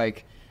was just I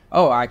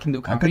can do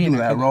comedy.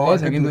 I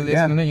can do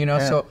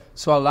this.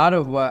 So a lot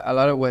of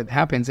what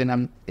happens,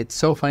 and it's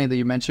so funny that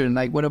you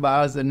mentioned what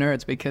about us the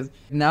nerds, because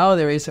now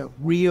there is a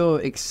real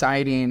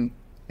exciting,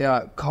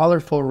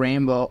 colorful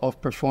rainbow of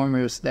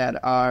performers that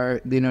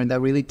are that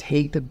really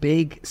take the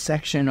big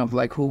section of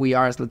who we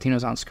are as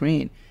Latinos on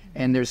screen.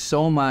 And there's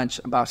so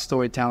much about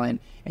storytelling,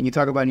 and you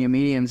talk about new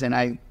mediums,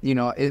 and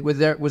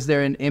was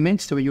there an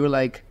image to where you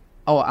were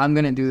oh, I'm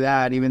gonna do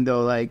that, even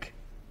though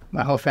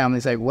my whole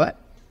family's what?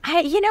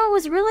 It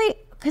was really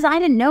because I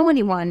didn't know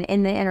anyone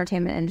in the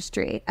entertainment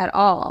industry at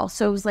all.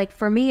 So it was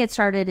for me, it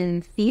started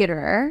in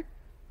theater,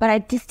 but I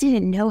just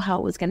didn't know how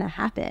it was going to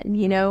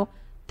happen.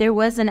 There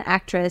was an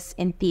actress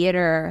in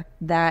theater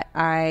that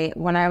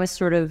when I was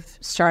sort of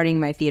starting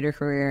my theater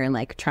career and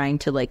trying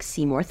to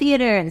see more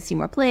theater and see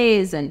more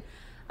plays, and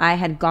I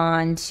had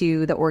gone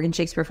to the Oregon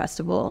Shakespeare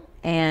Festival,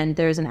 and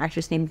there's an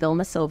actress named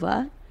Vilma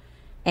Silva,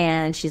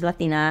 and she's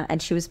Latina,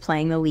 and she was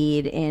playing the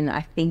lead in,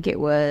 I think it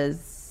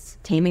was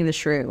Taming the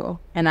Shrew.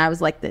 And I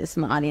was like this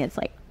in the audience,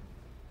 like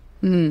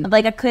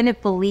I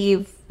couldn't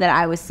believe that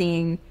I was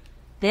seeing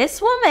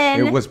this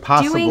woman it was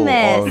possible doing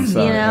this,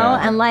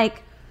 yeah. and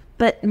like,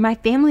 but my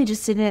family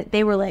just didn't,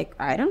 they were like,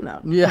 I don't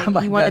know. Yeah,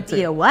 like, you want to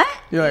be a what?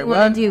 You're like, you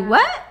want to do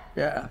what?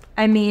 Yeah.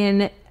 I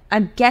mean,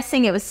 I'm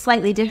guessing it was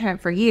slightly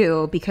different for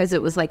you because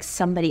it was like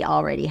somebody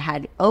already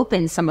had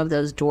opened some of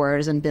those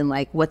doors and been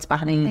like, what's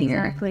behind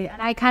here? Exactly.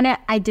 And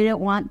I didn't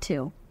want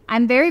to.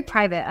 I'm very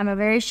private. I'm a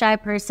very shy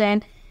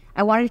person.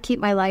 I wanted to keep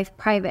my life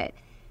private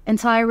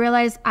until I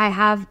realized I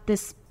have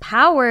this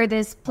power,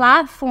 this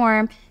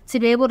platform to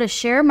be able to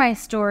share my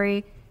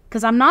story,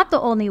 because I'm not the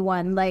only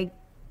one. Like,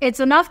 it's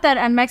enough that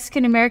I'm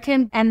Mexican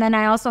American, and then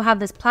I also have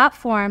this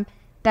platform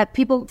that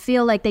people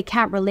feel like they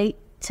can't relate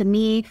to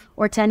me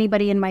or to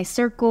anybody in my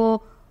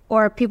circle,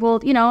 or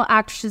people,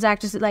 actresses,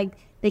 like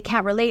they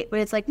can't relate. But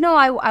it's like, no,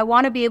 I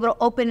want to be able to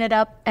open it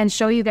up and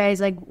show you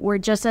guys, like, we're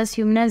just as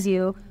human as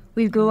you.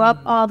 We grew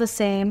up all the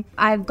same.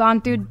 I've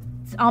gone through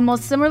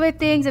almost similar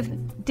things, if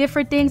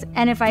different things,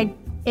 and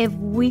if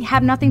we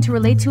have nothing to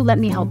relate to, let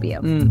me help you.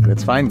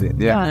 Let's find it.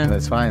 Yeah,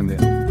 let's find it.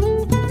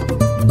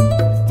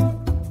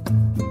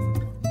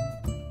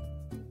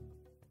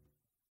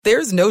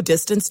 There's no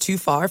distance too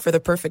far for the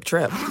perfect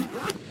trip.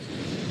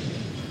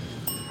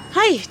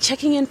 Hi,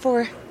 checking in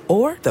for...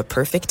 Or the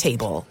perfect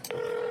table.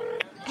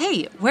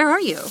 Hey, where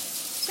are you?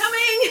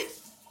 Coming!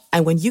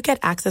 And when you get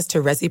access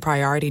to Resi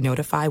Priority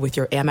Notify with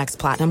your Amex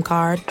Platinum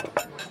card...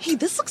 Hey,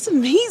 this looks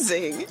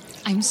amazing.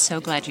 I'm so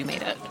glad you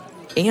made it.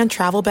 And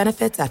travel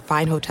benefits at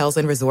fine hotels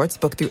and resorts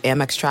booked through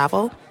Amex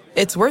Travel,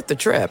 it's worth the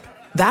trip.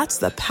 That's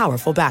the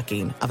powerful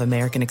backing of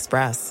American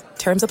Express.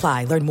 Terms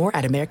apply. Learn more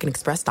at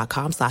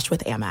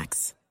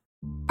americanexpress.com/withAmex.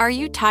 Are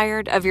you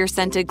tired of your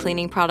scented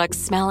cleaning products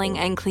smelling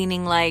and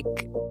cleaning like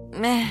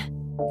meh?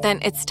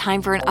 Then it's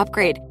time for an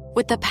upgrade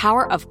with the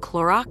power of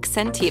Clorox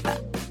Scentiva.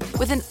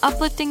 With an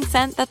uplifting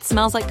scent that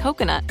smells like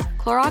coconut,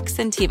 Clorox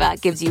Scentiva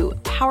gives you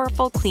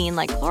powerful clean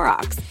like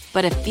Clorox,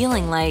 but a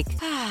feeling like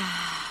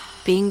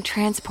being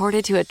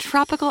transported to a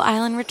tropical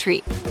island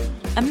retreat.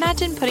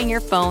 Imagine putting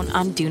your phone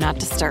on Do Not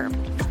Disturb,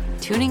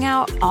 tuning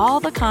out all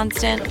the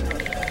constant,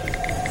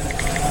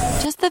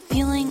 just the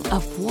feeling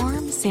of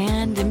warm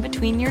sand in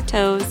between your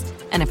toes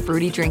and a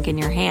fruity drink in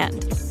your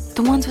hand.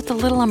 The ones with the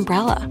little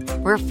umbrella.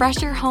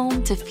 Refresh your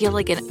home to feel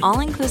like an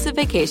all-inclusive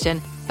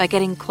vacation by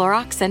getting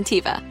Clorox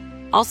Scentiva.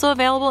 Also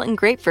available in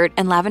grapefruit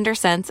and lavender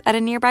scents at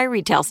a nearby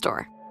retail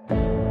store.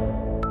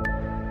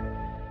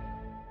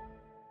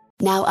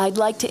 Now I'd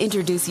like to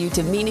introduce you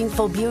to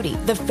Meaningful Beauty,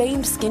 the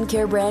famed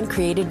skincare brand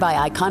created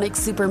by iconic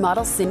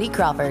supermodel Cindy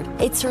Crawford.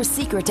 It's her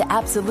secret to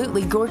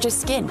absolutely gorgeous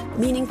skin.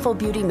 Meaningful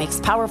Beauty makes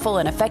powerful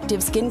and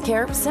effective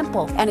skincare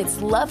simple, and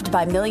it's loved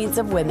by millions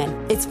of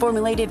women. It's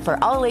formulated for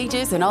all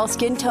ages and all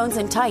skin tones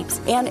and types,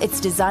 and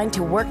it's designed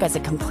to work as a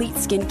complete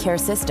skincare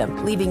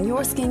system, leaving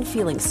your skin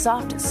feeling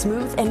soft,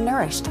 smooth, and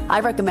nourished.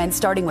 I recommend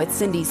starting with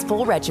Cindy's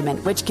full regimen,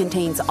 which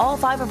contains all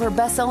 5 of her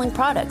best-selling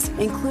products,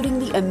 including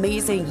the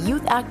amazing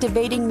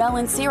youth-activating Melon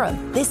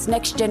Serum. This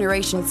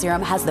next-generation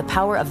serum has the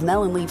power of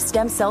melon leaf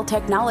stem cell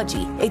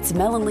technology. It's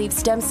melon leaf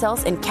stem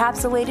cells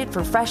encapsulated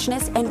for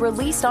freshness and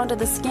released onto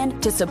the skin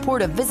to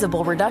support a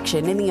visible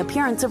reduction in the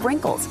appearance of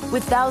wrinkles.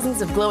 With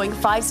thousands of glowing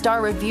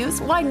 5-star reviews,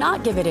 why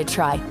not give it a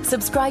try?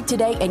 Subscribe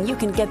today and you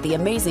can get the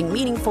amazing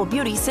Meaningful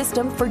Beauty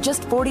system for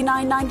just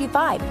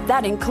 $49.95.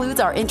 That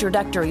includes our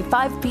introductory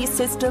 5-piece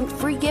system,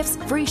 free gifts,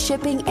 free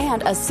shipping,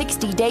 and a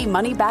 60-day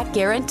money-back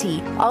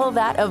guarantee. All of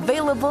that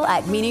available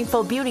at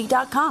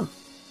meaningfulbeauty.com.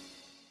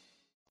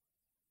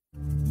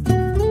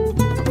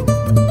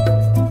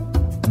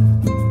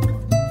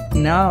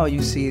 Now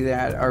you see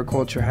that our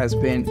culture has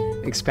been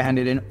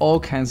expanded in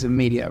all kinds of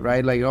media,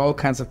 right? Like all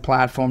kinds of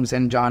platforms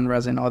and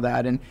genres and all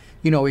that. And,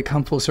 we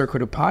come full circle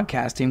to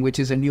podcasting, which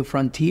is a new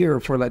frontier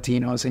for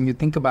Latinos. And you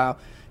think about,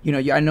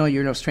 I know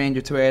you're no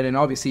stranger to it, and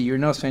obviously you're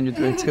no stranger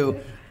to it too.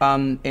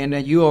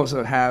 And you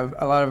also have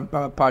a lot of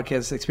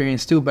podcast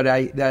experience too. But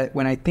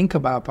when I think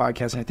about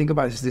podcasting, I think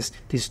about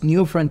this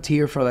new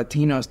frontier for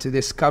Latinos to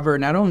discover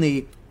not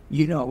only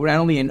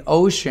an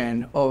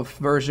ocean of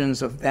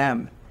versions of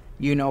them,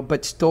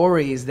 but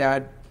stories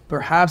that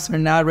perhaps are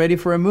not ready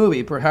for a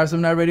movie, perhaps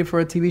I'm not ready for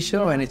a TV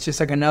show, and it's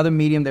just like another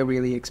medium that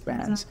really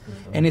expands.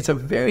 Exactly. And it's a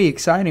very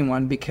exciting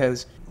one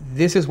because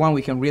this is one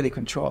we can really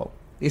control.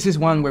 This is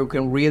one where we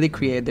can really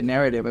create the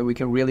narrative and we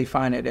can really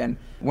find it. And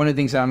one of the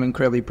things that I'm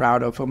incredibly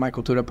proud of my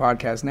Cultura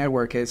podcast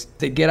network is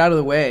to get out of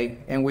the way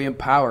and we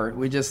empower.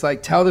 We just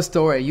tell the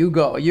story, you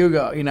go.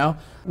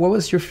 What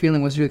was your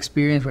feeling? What was your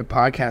experience with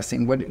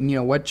podcasting?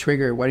 What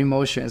triggered, what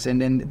emotions? And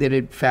then did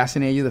it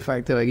fascinate you, the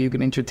fact that you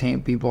can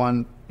entertain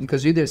people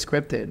because you did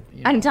scripted?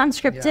 I've done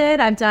scripted.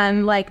 Yeah. I've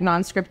done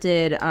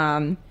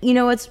non-scripted.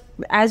 It's,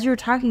 as you were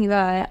talking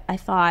about it, I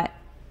thought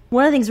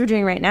one of the things we're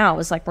doing right now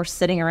is we're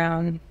sitting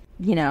around,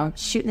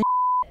 shooting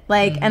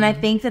the and I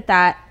think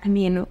that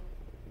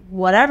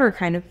whatever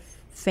kind of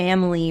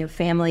family or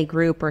family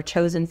group or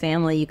chosen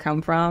family you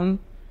come from,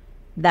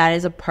 that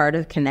is a part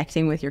of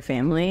connecting with your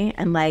family.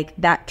 And like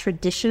that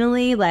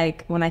traditionally,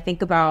 like when I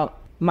think about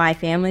my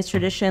family's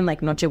tradition,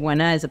 like Noche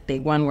Buena is a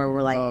big one where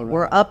we're like,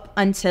 we're up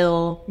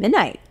until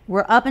midnight.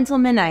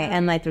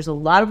 And like there's a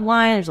lot of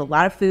wine, there's a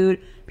lot of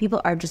food.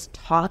 People are just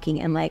talking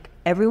and like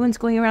everyone's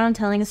going around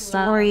telling a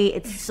story.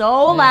 It's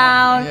so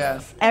loud.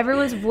 Yes.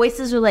 Everyone's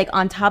voices are like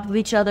on top of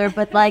each other,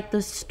 but like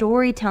the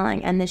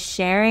storytelling and the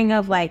sharing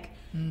of like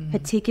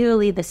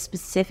particularly the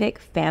specific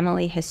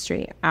family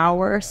history,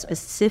 our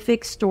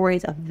specific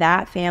stories of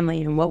that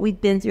family and what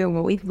we've been through and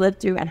what we've lived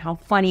through and how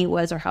funny it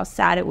was or how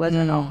sad it was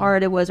or how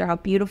hard it was or how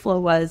beautiful it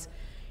was.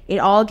 It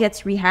all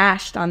gets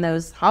rehashed on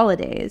those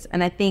holidays.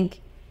 And I think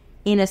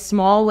in a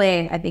small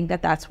way, I think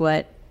that that's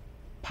what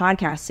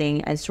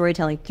podcasting and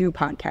storytelling through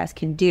podcasts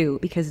can do,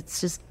 because it's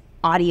just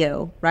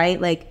audio, right?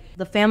 Like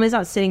the family's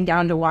not sitting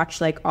down to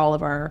watch like all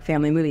of our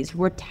family movies.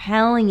 We're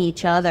telling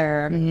each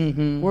other,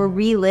 we're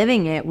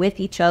reliving it with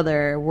each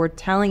other. We're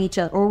telling each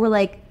other, or we're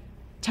like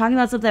talking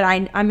about stuff that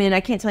I mean, I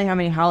can't tell you how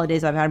many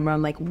holidays I've had where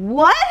I'm like,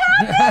 what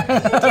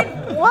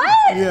happened? What?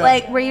 Yeah.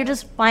 Like where you're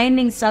just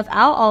finding stuff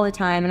out all the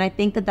time. And I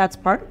think that that's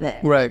part of it.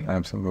 Right.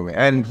 Absolutely.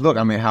 And look,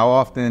 I mean, how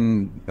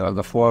often are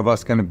the four of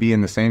us going to be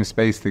in the same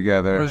space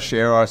together,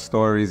 share our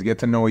stories, get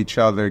to know each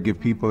other, give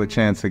people a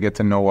chance to get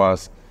to know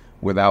us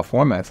without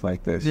formats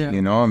like this?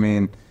 You know, I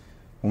mean,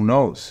 who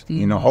knows?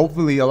 You know,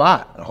 hopefully a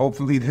lot.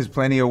 Hopefully there's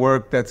plenty of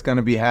work that's going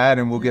to be had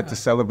and we'll get to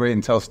celebrate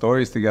and tell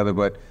stories together.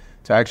 But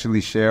to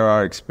actually share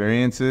our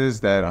experiences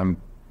that I'm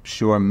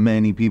sure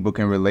many people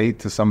can relate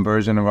to some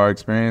version of our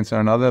experience or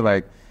another,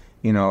 like,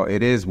 you know,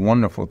 it is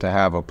wonderful to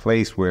have a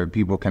place where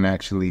people can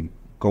actually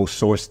go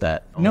source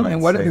that. No,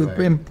 and what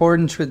an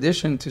important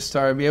tradition to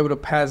start, be able to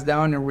pass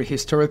down and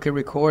historically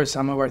record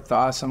some of our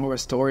thoughts, some of our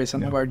stories,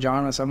 some of our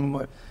genres, some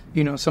of our,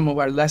 you know, some of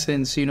our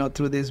lessons, you know,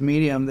 through this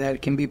medium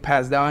that can be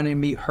passed down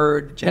and be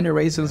heard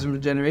generations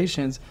and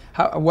generations.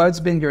 What's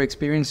been your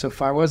experience so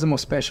far? What's the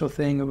most special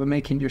thing about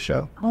making your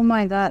show? Oh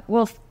my God.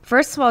 Well,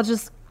 first of all,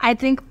 I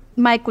think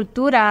my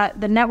Cultura,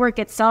 the network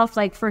itself,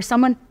 like for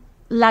someone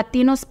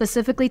Latino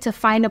specifically to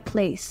find a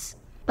place.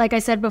 Like I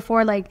said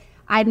before, like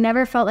I'd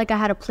never felt like I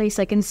had a place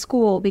like in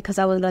school because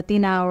I was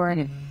Latina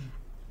or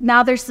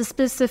now there's the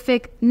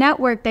specific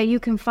network that you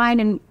can find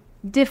in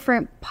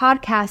different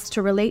podcasts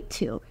to relate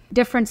to,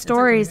 different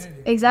stories.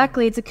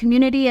 Exactly. It's a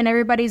community and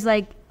everybody's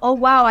like, oh,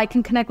 wow, I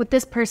can connect with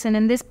this person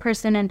and this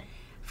person. And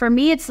for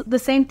me, it's the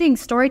same thing.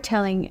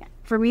 Storytelling,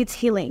 for me, it's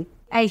healing.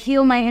 I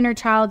heal my inner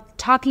child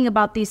talking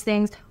about these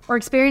things or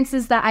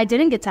experiences that I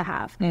didn't get to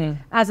have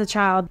as a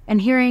child,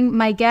 and hearing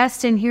my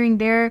guests and hearing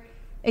their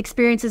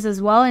experiences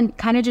as well, and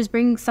kind of just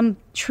bring some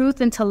truth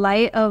into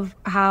light of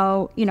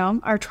how, you know,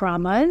 our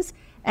traumas.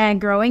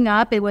 And growing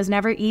up, it was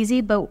never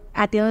easy, but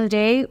at the end of the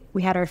day,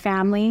 we had our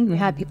family, we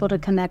had people to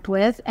connect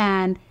with.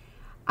 And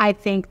I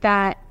think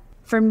that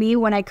for me,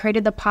 when I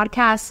created the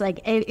podcast,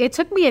 like it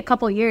took me a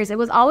couple years. It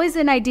was always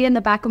an idea in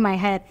the back of my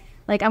head.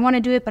 Like, I want to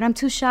do it, but I'm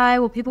too shy.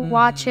 Will people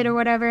watch it or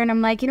whatever? And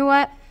I'm like, you know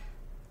what?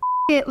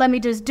 It, let me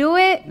just do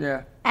it.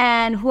 Yeah.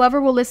 And whoever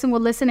will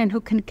listen, and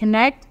who can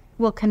connect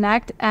will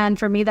connect. And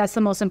for me, that's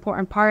the most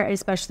important part,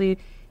 especially,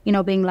 you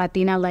know, being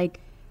Latina.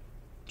 Like,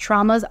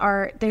 there's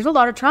a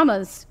lot of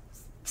traumas,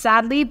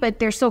 sadly, but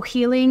they're so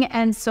healing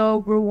and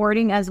so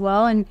rewarding as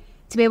well. And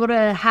to be able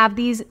to have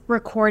these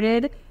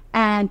recorded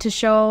and to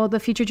show the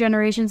future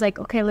generations, like,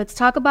 okay, let's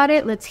talk about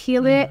it, let's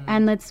heal it,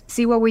 and let's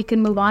see where we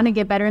can move on and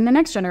get better in the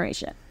next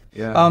generation.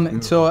 Yeah.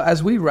 So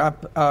as we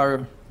wrap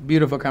our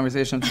beautiful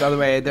conversation, by the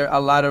way, there a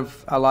lot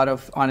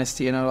of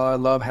honesty and a lot of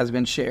love has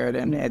been shared,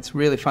 and it's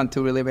really fun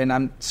to relive. And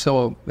I'm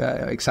so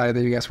excited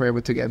that you guys were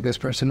able to get this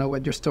personal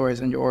with your stories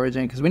and your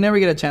origin, because we never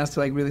get a chance to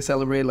like really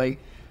celebrate like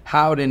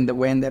how and the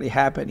when that it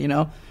happened. You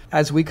know,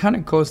 as we kind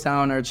of close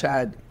down our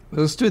chat,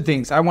 there's two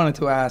things I wanted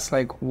to ask: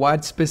 like,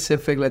 what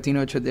specific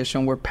Latino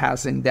tradition we're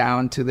passing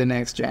down to the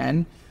next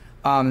gen?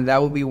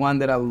 That would be one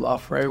that I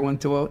love for everyone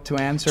to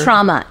answer.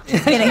 Trauma.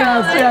 Just kidding.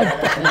 No,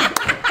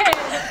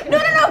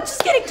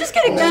 just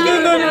kidding.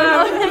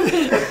 No.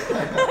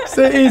 It's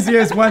the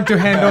easiest one to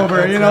hand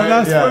over, you know,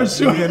 that's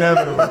for sure.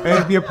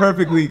 And you're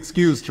perfectly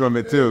excused from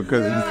it too,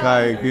 because it's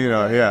like, you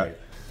know,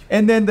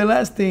 And then the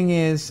last thing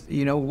is,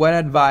 you know, what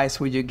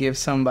advice would you give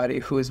somebody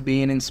who is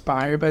being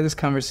inspired by this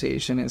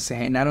conversation and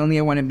saying, not only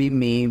I want to be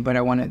me, but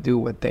I want to do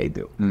what they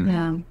do?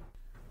 Yeah.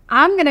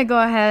 I'm going to go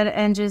ahead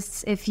and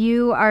just, if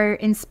you are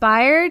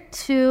inspired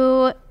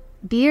to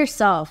be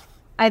yourself,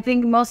 I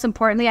think most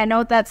importantly, I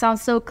know that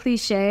sounds so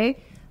cliche,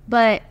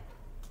 but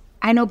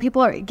I know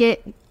people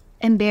get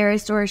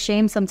embarrassed or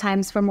ashamed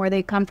sometimes from where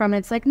they come from. And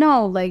it's like,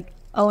 no, like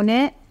own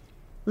it,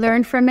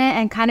 learn from it,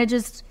 and kind of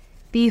just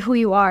be who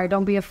you are.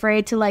 Don't be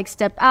afraid to like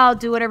step out,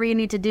 do whatever you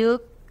need to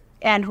do,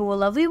 and who will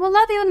love you,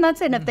 and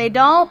that's it. And if they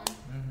don't,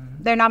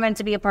 they're not meant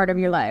to be a part of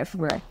your life.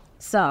 Right.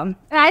 So, and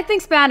I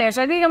think Spanish.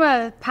 I think I'm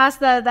gonna pass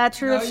that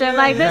tradition.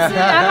 I'm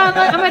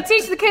gonna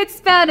teach the kids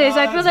Spanish.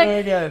 I feel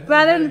like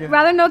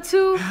rather know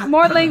two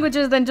more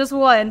languages than just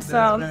one.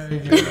 So,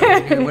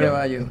 what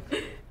about you?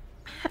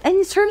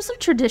 in terms of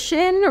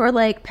tradition or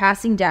like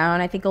passing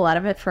down, I think a lot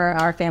of it for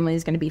our family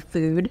is going to be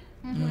food.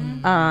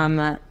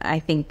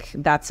 I think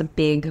that's a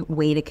big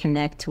way to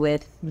connect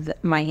with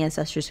my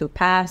ancestors who have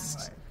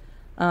passed.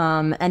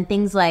 And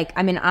things like,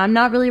 I mean, I'm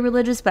not really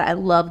religious, but I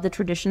love the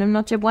tradition of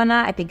Noche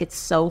Buena. I think it's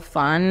so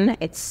fun.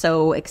 It's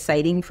so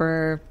exciting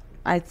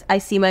I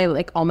see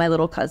all my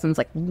little cousins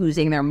like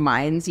losing their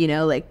minds, you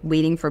know, like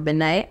waiting for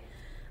midnight.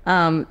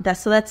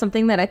 That's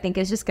something that I think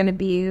is just going to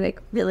be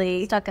like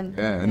really stuck in.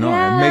 It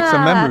makes a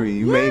memory.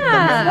 You make a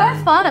memory.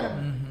 It's more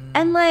fun.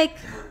 And like,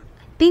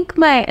 I think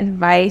my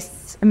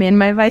advice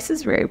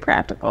is very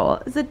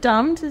practical. Is it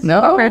dumb to say?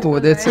 No,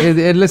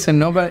 listen,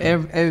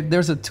 nobody.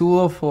 There's a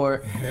tool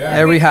for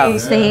every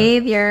house.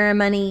 Save your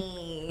money.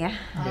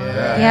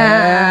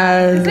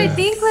 Yeah. I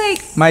think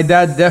like my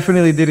dad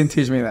definitely didn't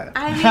teach me that.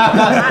 I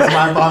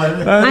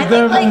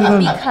think like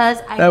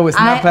because that was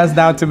not passed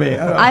down to me.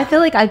 I feel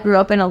like I grew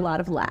up in a lot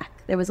of lack.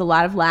 There was a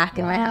lot of lack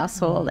in my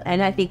household,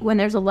 and I think when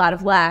there's a lot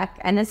of lack,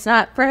 and it's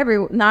not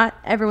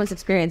everyone's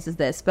experience is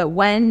this, but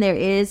when there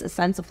is a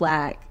sense of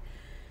lack,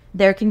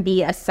 there can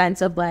be a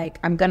sense of like,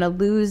 I'm going to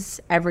lose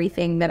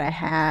everything that I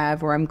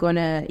have, or I'm going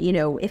to, you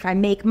know, if I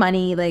make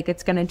money, like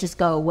it's going to just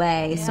go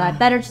away. So I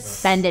better just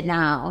spend it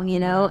now, you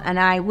know? And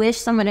I wish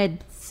someone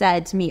had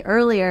said to me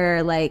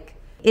earlier, like,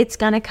 it's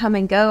going to come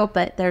and go,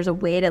 but there's a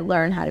way to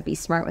learn how to be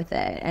smart with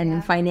it.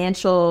 And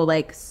financial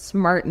like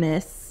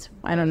smartness,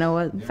 I don't know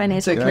what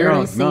financial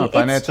literacy.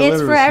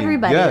 It's for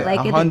everybody. Yeah,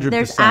 like 100%.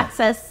 There's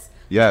access.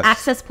 Yes.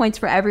 Access points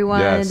for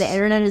everyone. Yes. The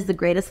internet is the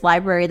greatest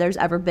library there's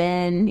ever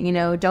been. You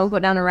know, don't go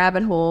down a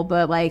rabbit hole,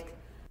 but like.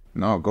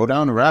 No, go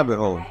down the rabbit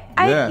hole. Go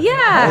down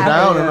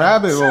the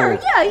rabbit hole.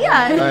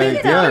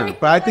 Yeah.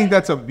 But I think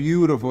that's a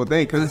beautiful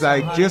thing because it's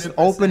like just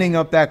opening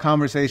up that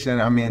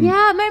conversation. I mean.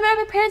 Yeah,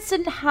 my parents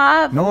didn't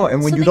have. No,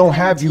 and when you don't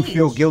have, you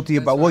feel guilty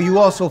about. Well, you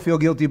also feel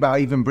guilty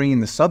about even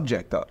bringing the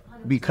subject up.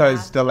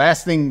 Because the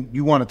last thing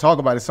you want to talk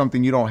about is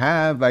something you don't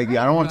have. Like,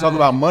 I don't want to talk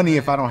about money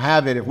if I don't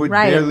have it. If we're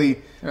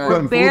barely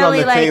putting food on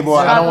the table,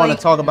 I don't want to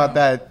talk about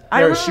that.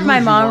 I remember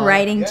my mom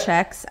writing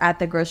checks at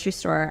the grocery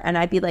store, and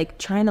I'd be like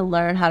trying to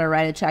learn how to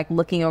write a check,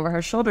 looking over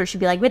her shoulder. She'd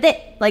be like, with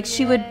it. Like,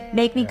 she would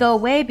make me go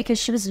away because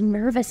she was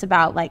nervous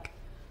about like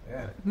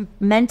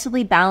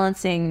mentally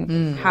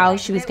balancing how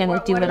she was going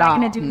to do it all. What am I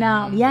going to do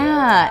now?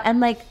 Yeah. And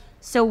like,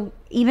 so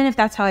even if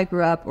that's how I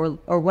grew up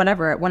or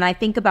whatever, when I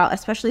think about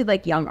especially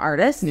like young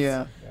artists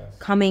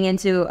coming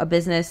into a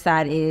business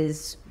that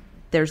is,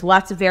 there's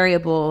lots of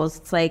variables,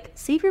 it's like,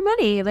 save your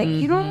money. Like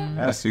you don't.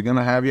 Yes, you're going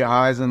to have your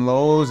highs and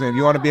lows. And if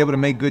you want to be able to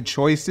make good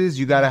choices,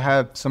 you got to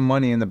have some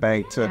money in the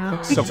bank to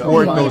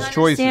support those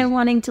choices. I understand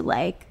wanting to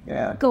like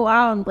go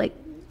out and like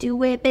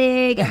do it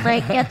big and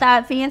like get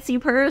that fancy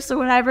purse or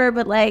whatever.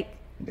 But like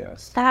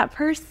that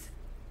purse.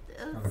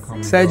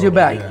 Set you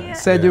back. You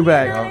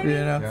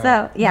know.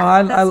 So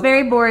that's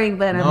very boring.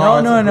 But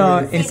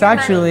no. It's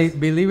actually,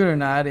 believe it or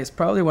not, it's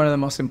probably one of the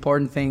most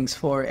important things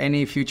for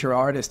any future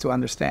artist to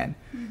understand.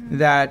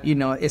 That, you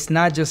know, it's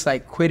not just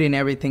like quitting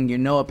everything you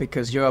know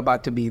because you're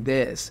about to be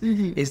this.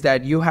 Is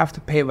that you have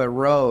to pave a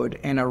road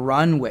and a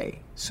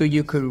runway so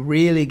you could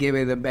really give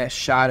it the best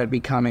shot at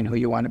becoming who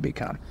you want to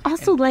become.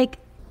 Also, like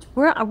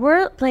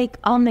we're like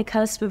on the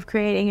cusp of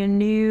creating a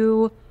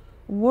new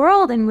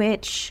world in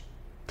which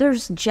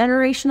there's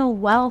generational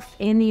wealth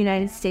in the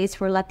United States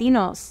for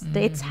Latinos.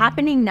 It's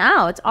happening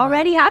now. It's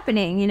already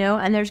happening, you know,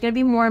 and there's going to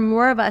be more and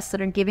more of us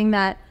that are giving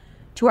that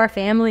to our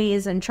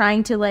families and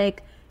trying to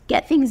like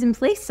get things in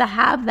place to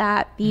have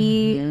that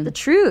be the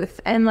truth.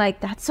 And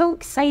like, that's so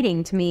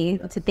exciting to me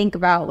to think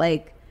about.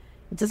 Like,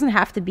 it doesn't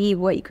have to be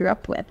what you grew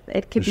up with.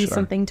 It could be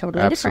something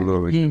totally different.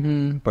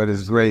 Absolutely. But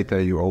it's great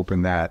that you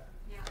open that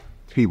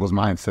people's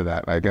minds to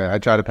that. Like, I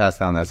try to pass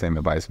down that same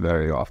advice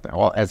very often,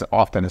 as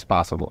often as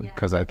possible,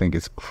 because I think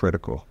it's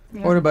critical.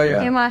 What about you?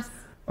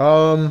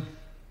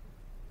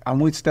 I'm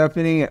with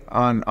Stephanie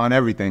on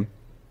everything,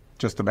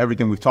 just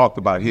everything we've talked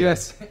about here.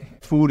 Yes.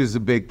 Food is a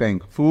big thing.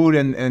 Food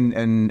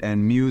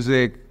and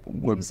music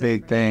were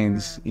big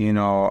things, you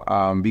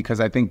know,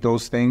 because I think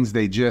those things,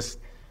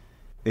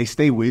 they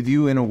stay with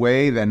you in a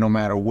way that no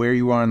matter where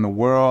you are in the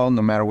world,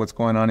 no matter what's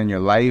going on in your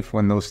life,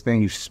 when those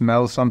things, you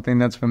smell something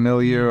that's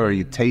familiar or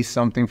you taste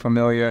something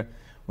familiar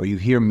or you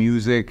hear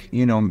music,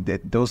 you know,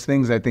 those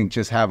things I think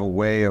just have a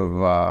way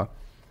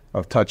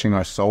of touching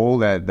our soul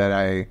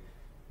that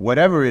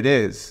whatever it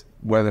is,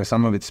 whether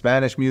some of it's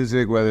Spanish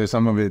music, whether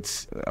some of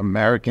it's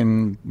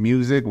American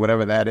music,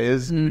 whatever that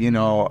is, you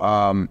know,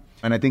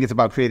 and I think it's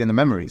about creating the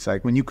memories.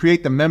 Like when you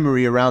create the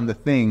memory around the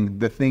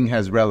thing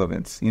has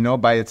relevance. You know,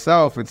 by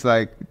itself, it's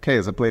like, okay,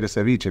 it's a plate of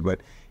ceviche. But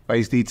if I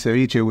used to eat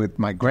ceviche with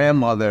my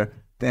grandmother,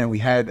 then we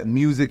had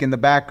music in the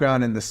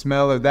background and the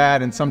smell of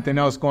that and something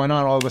else going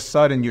on. All of a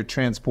sudden, you're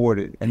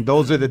transported. And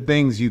those are the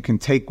things you can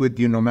take with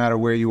you no matter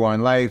where you are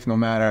in life, no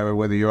matter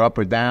whether you're up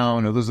or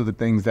down. Or those are the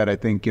things that I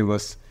think give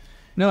us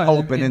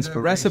hope and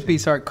inspiration.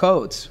 Recipes are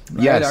codes,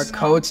 right? Yes. Are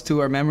codes to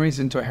our memories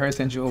and to our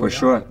heritage. For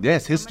sure.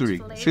 Yes, history.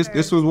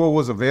 This was what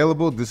was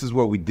available. This is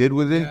what we did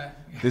with it.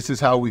 This is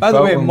how we By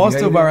felt. the way, when most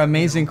we of ate our it.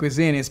 amazing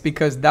cuisine is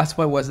because that's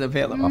what was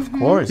available. Of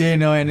course. You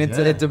know, and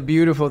it's a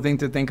beautiful thing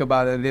to think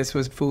about that this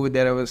was food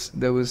that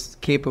was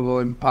capable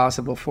and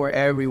possible for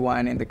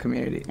everyone in the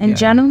community. And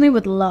genuinely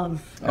with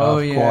love. Oh,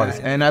 of yeah. course.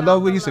 And I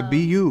love what you said. Be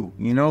you.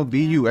 You know,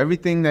 be you.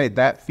 Everything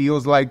that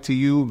feels like to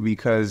you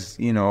because,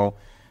 you know,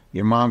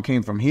 your mom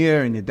came from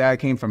here and your dad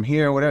came from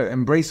here, whatever.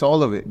 Embrace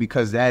all of it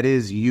because that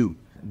is you.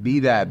 Be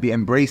that.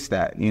 Embrace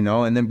that, you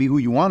know, and then be who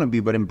you want to be,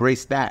 but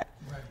embrace that.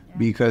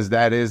 Because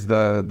that is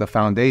the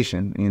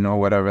foundation, you know,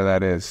 whatever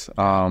that is.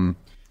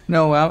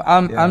 No,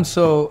 I'm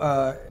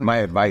so. My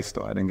advice,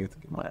 though, I didn't get to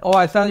give my. Oh,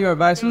 I thought your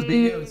advice was be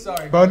you.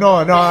 Sorry. But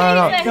no.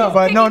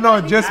 But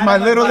no. Just my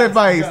little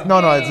advice. No.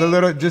 It's a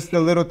little. Just the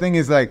little thing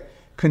is like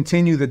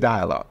continue the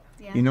dialogue.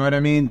 Yeah. You know what I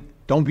mean?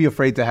 Don't be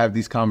afraid to have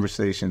these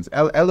conversations.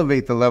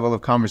 Elevate the level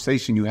of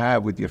conversation you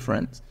have with your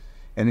friends.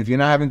 And if you're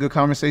not having good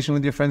conversation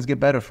with your friends, get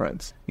better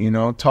friends. You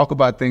know, talk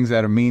about things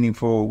that are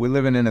meaningful. We're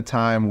living in a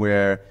time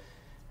where,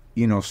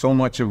 you know, so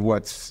much of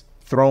what's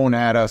thrown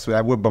at us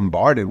that we're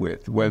bombarded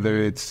with, whether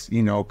it's,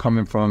 you know,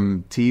 coming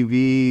from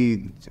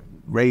TV,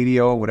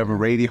 radio, whatever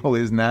radio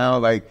is now,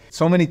 like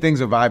so many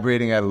things are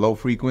vibrating at a low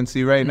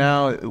frequency right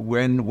now.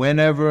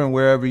 Whenever and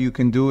wherever you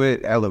can do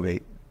it,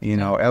 elevate. You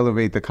know,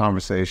 elevate the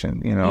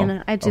conversation, you know.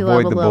 And I do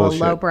avoid love a the little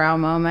bullshit. lowbrow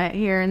moment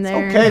here and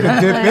there. It's okay to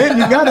dip in.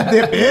 You got to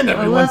dip in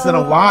every once in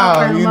a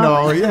while, you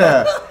know,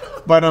 yeah.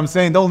 But I'm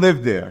saying don't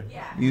live there.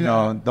 You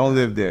know, don't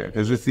live there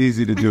because it's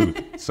easy to do.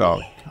 So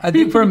I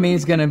think for me,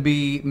 it's going to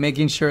be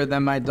making sure that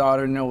my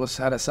daughter knows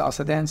how to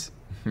salsa dance.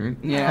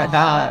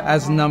 Yeah,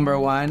 as number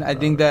one. I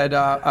think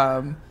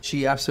that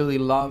she absolutely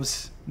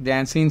loves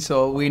dancing,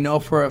 so we know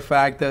for a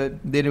fact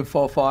that didn't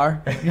fall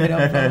far, you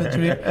know, from the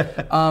tree.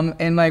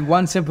 And like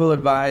one simple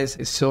advice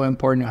is so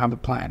important to have a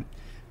plan,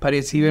 but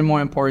it's even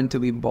more important to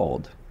be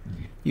bold.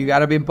 You got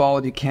to be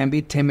bold. You can't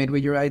be timid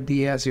with your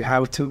ideas. You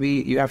have to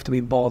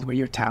be bold with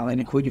your talent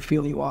and who you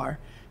feel you are,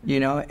 you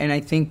know. And I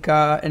think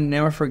and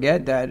never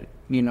forget that,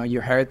 you know,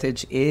 your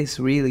heritage is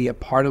really a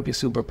part of your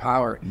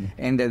superpower,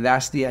 and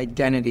that's the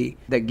identity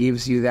that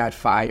gives you that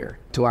fire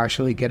to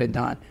actually get it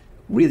done.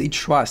 Really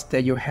trust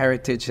that your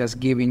heritage has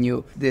given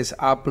you this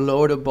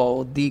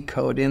uploadable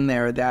decode in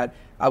there that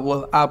I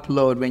will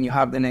upload when you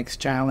have the next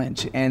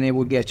challenge, and it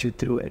will get you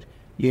through it.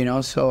 You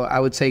know, so I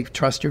would say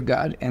trust your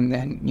gut and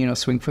then, you know,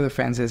 swing for the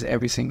fences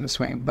every single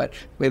swing. But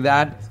with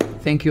that,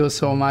 thank you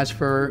so much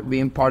for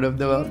being part of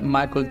the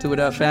My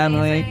Cultura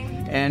family,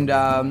 and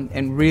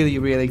really,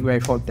 really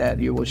grateful that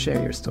you will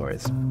share your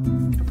stories.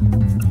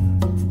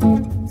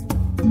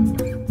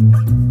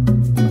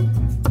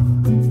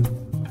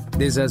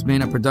 This has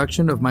been a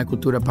production of My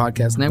Cultura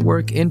Podcast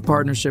Network in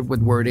partnership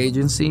with Word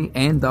Agency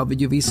and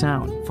WV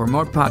Sound. For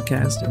more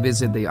podcasts,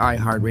 visit the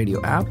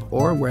iHeartRadio app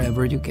or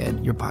wherever you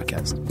get your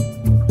podcast.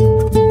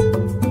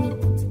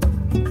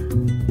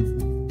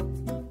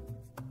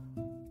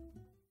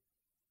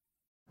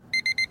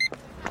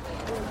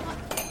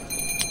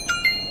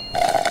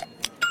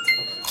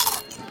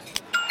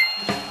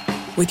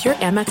 With your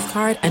Amex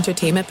card,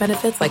 entertainment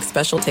benefits like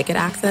special ticket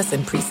access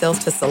and pre-sales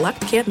to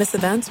select can't-miss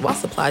events while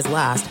supplies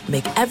last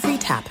make every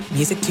tap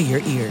music to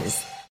your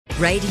ears.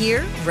 Right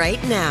here,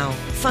 right now.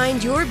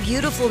 Find your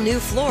beautiful new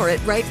floor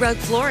at Right Rug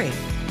Flooring.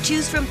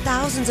 Choose from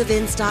thousands of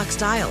in-stock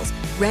styles,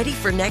 ready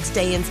for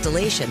next-day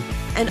installation,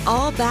 and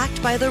all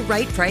backed by the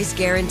right price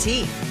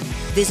guarantee.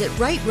 Visit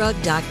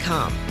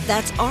rightrug.com.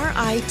 That's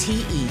RITERUG.com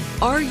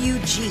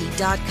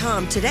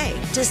today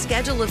to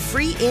schedule a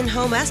free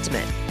in-home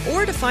estimate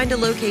or to find a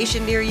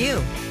location near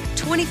you.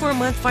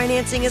 24-month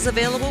financing is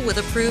available with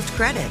approved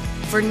credit.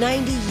 For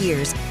 90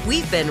 years,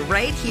 we've been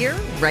right here,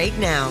 right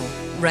now.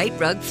 Right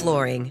Rug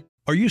Flooring.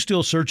 Are you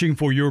still searching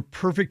for your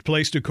perfect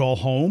place to call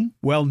home?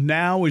 Well,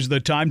 now is the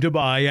time to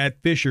buy at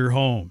Fisher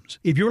Homes.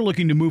 If you're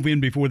looking to move in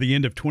before the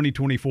end of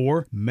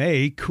 2024,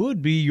 May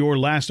could be your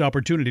last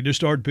opportunity to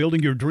start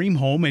building your dream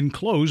home and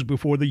close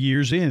before the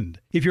year's end.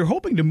 If you're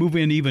hoping to move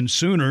in even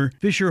sooner,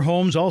 Fisher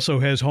Homes also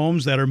has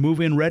homes that are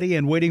move-in ready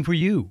and waiting for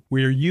you,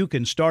 where you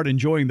can start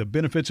enjoying the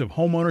benefits of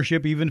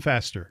homeownership even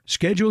faster.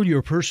 Schedule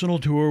your personal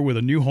tour with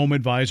a new home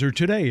advisor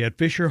today at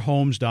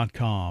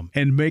FisherHomes.com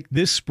and make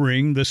this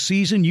spring the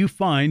season you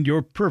find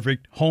your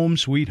perfect home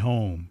sweet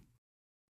home.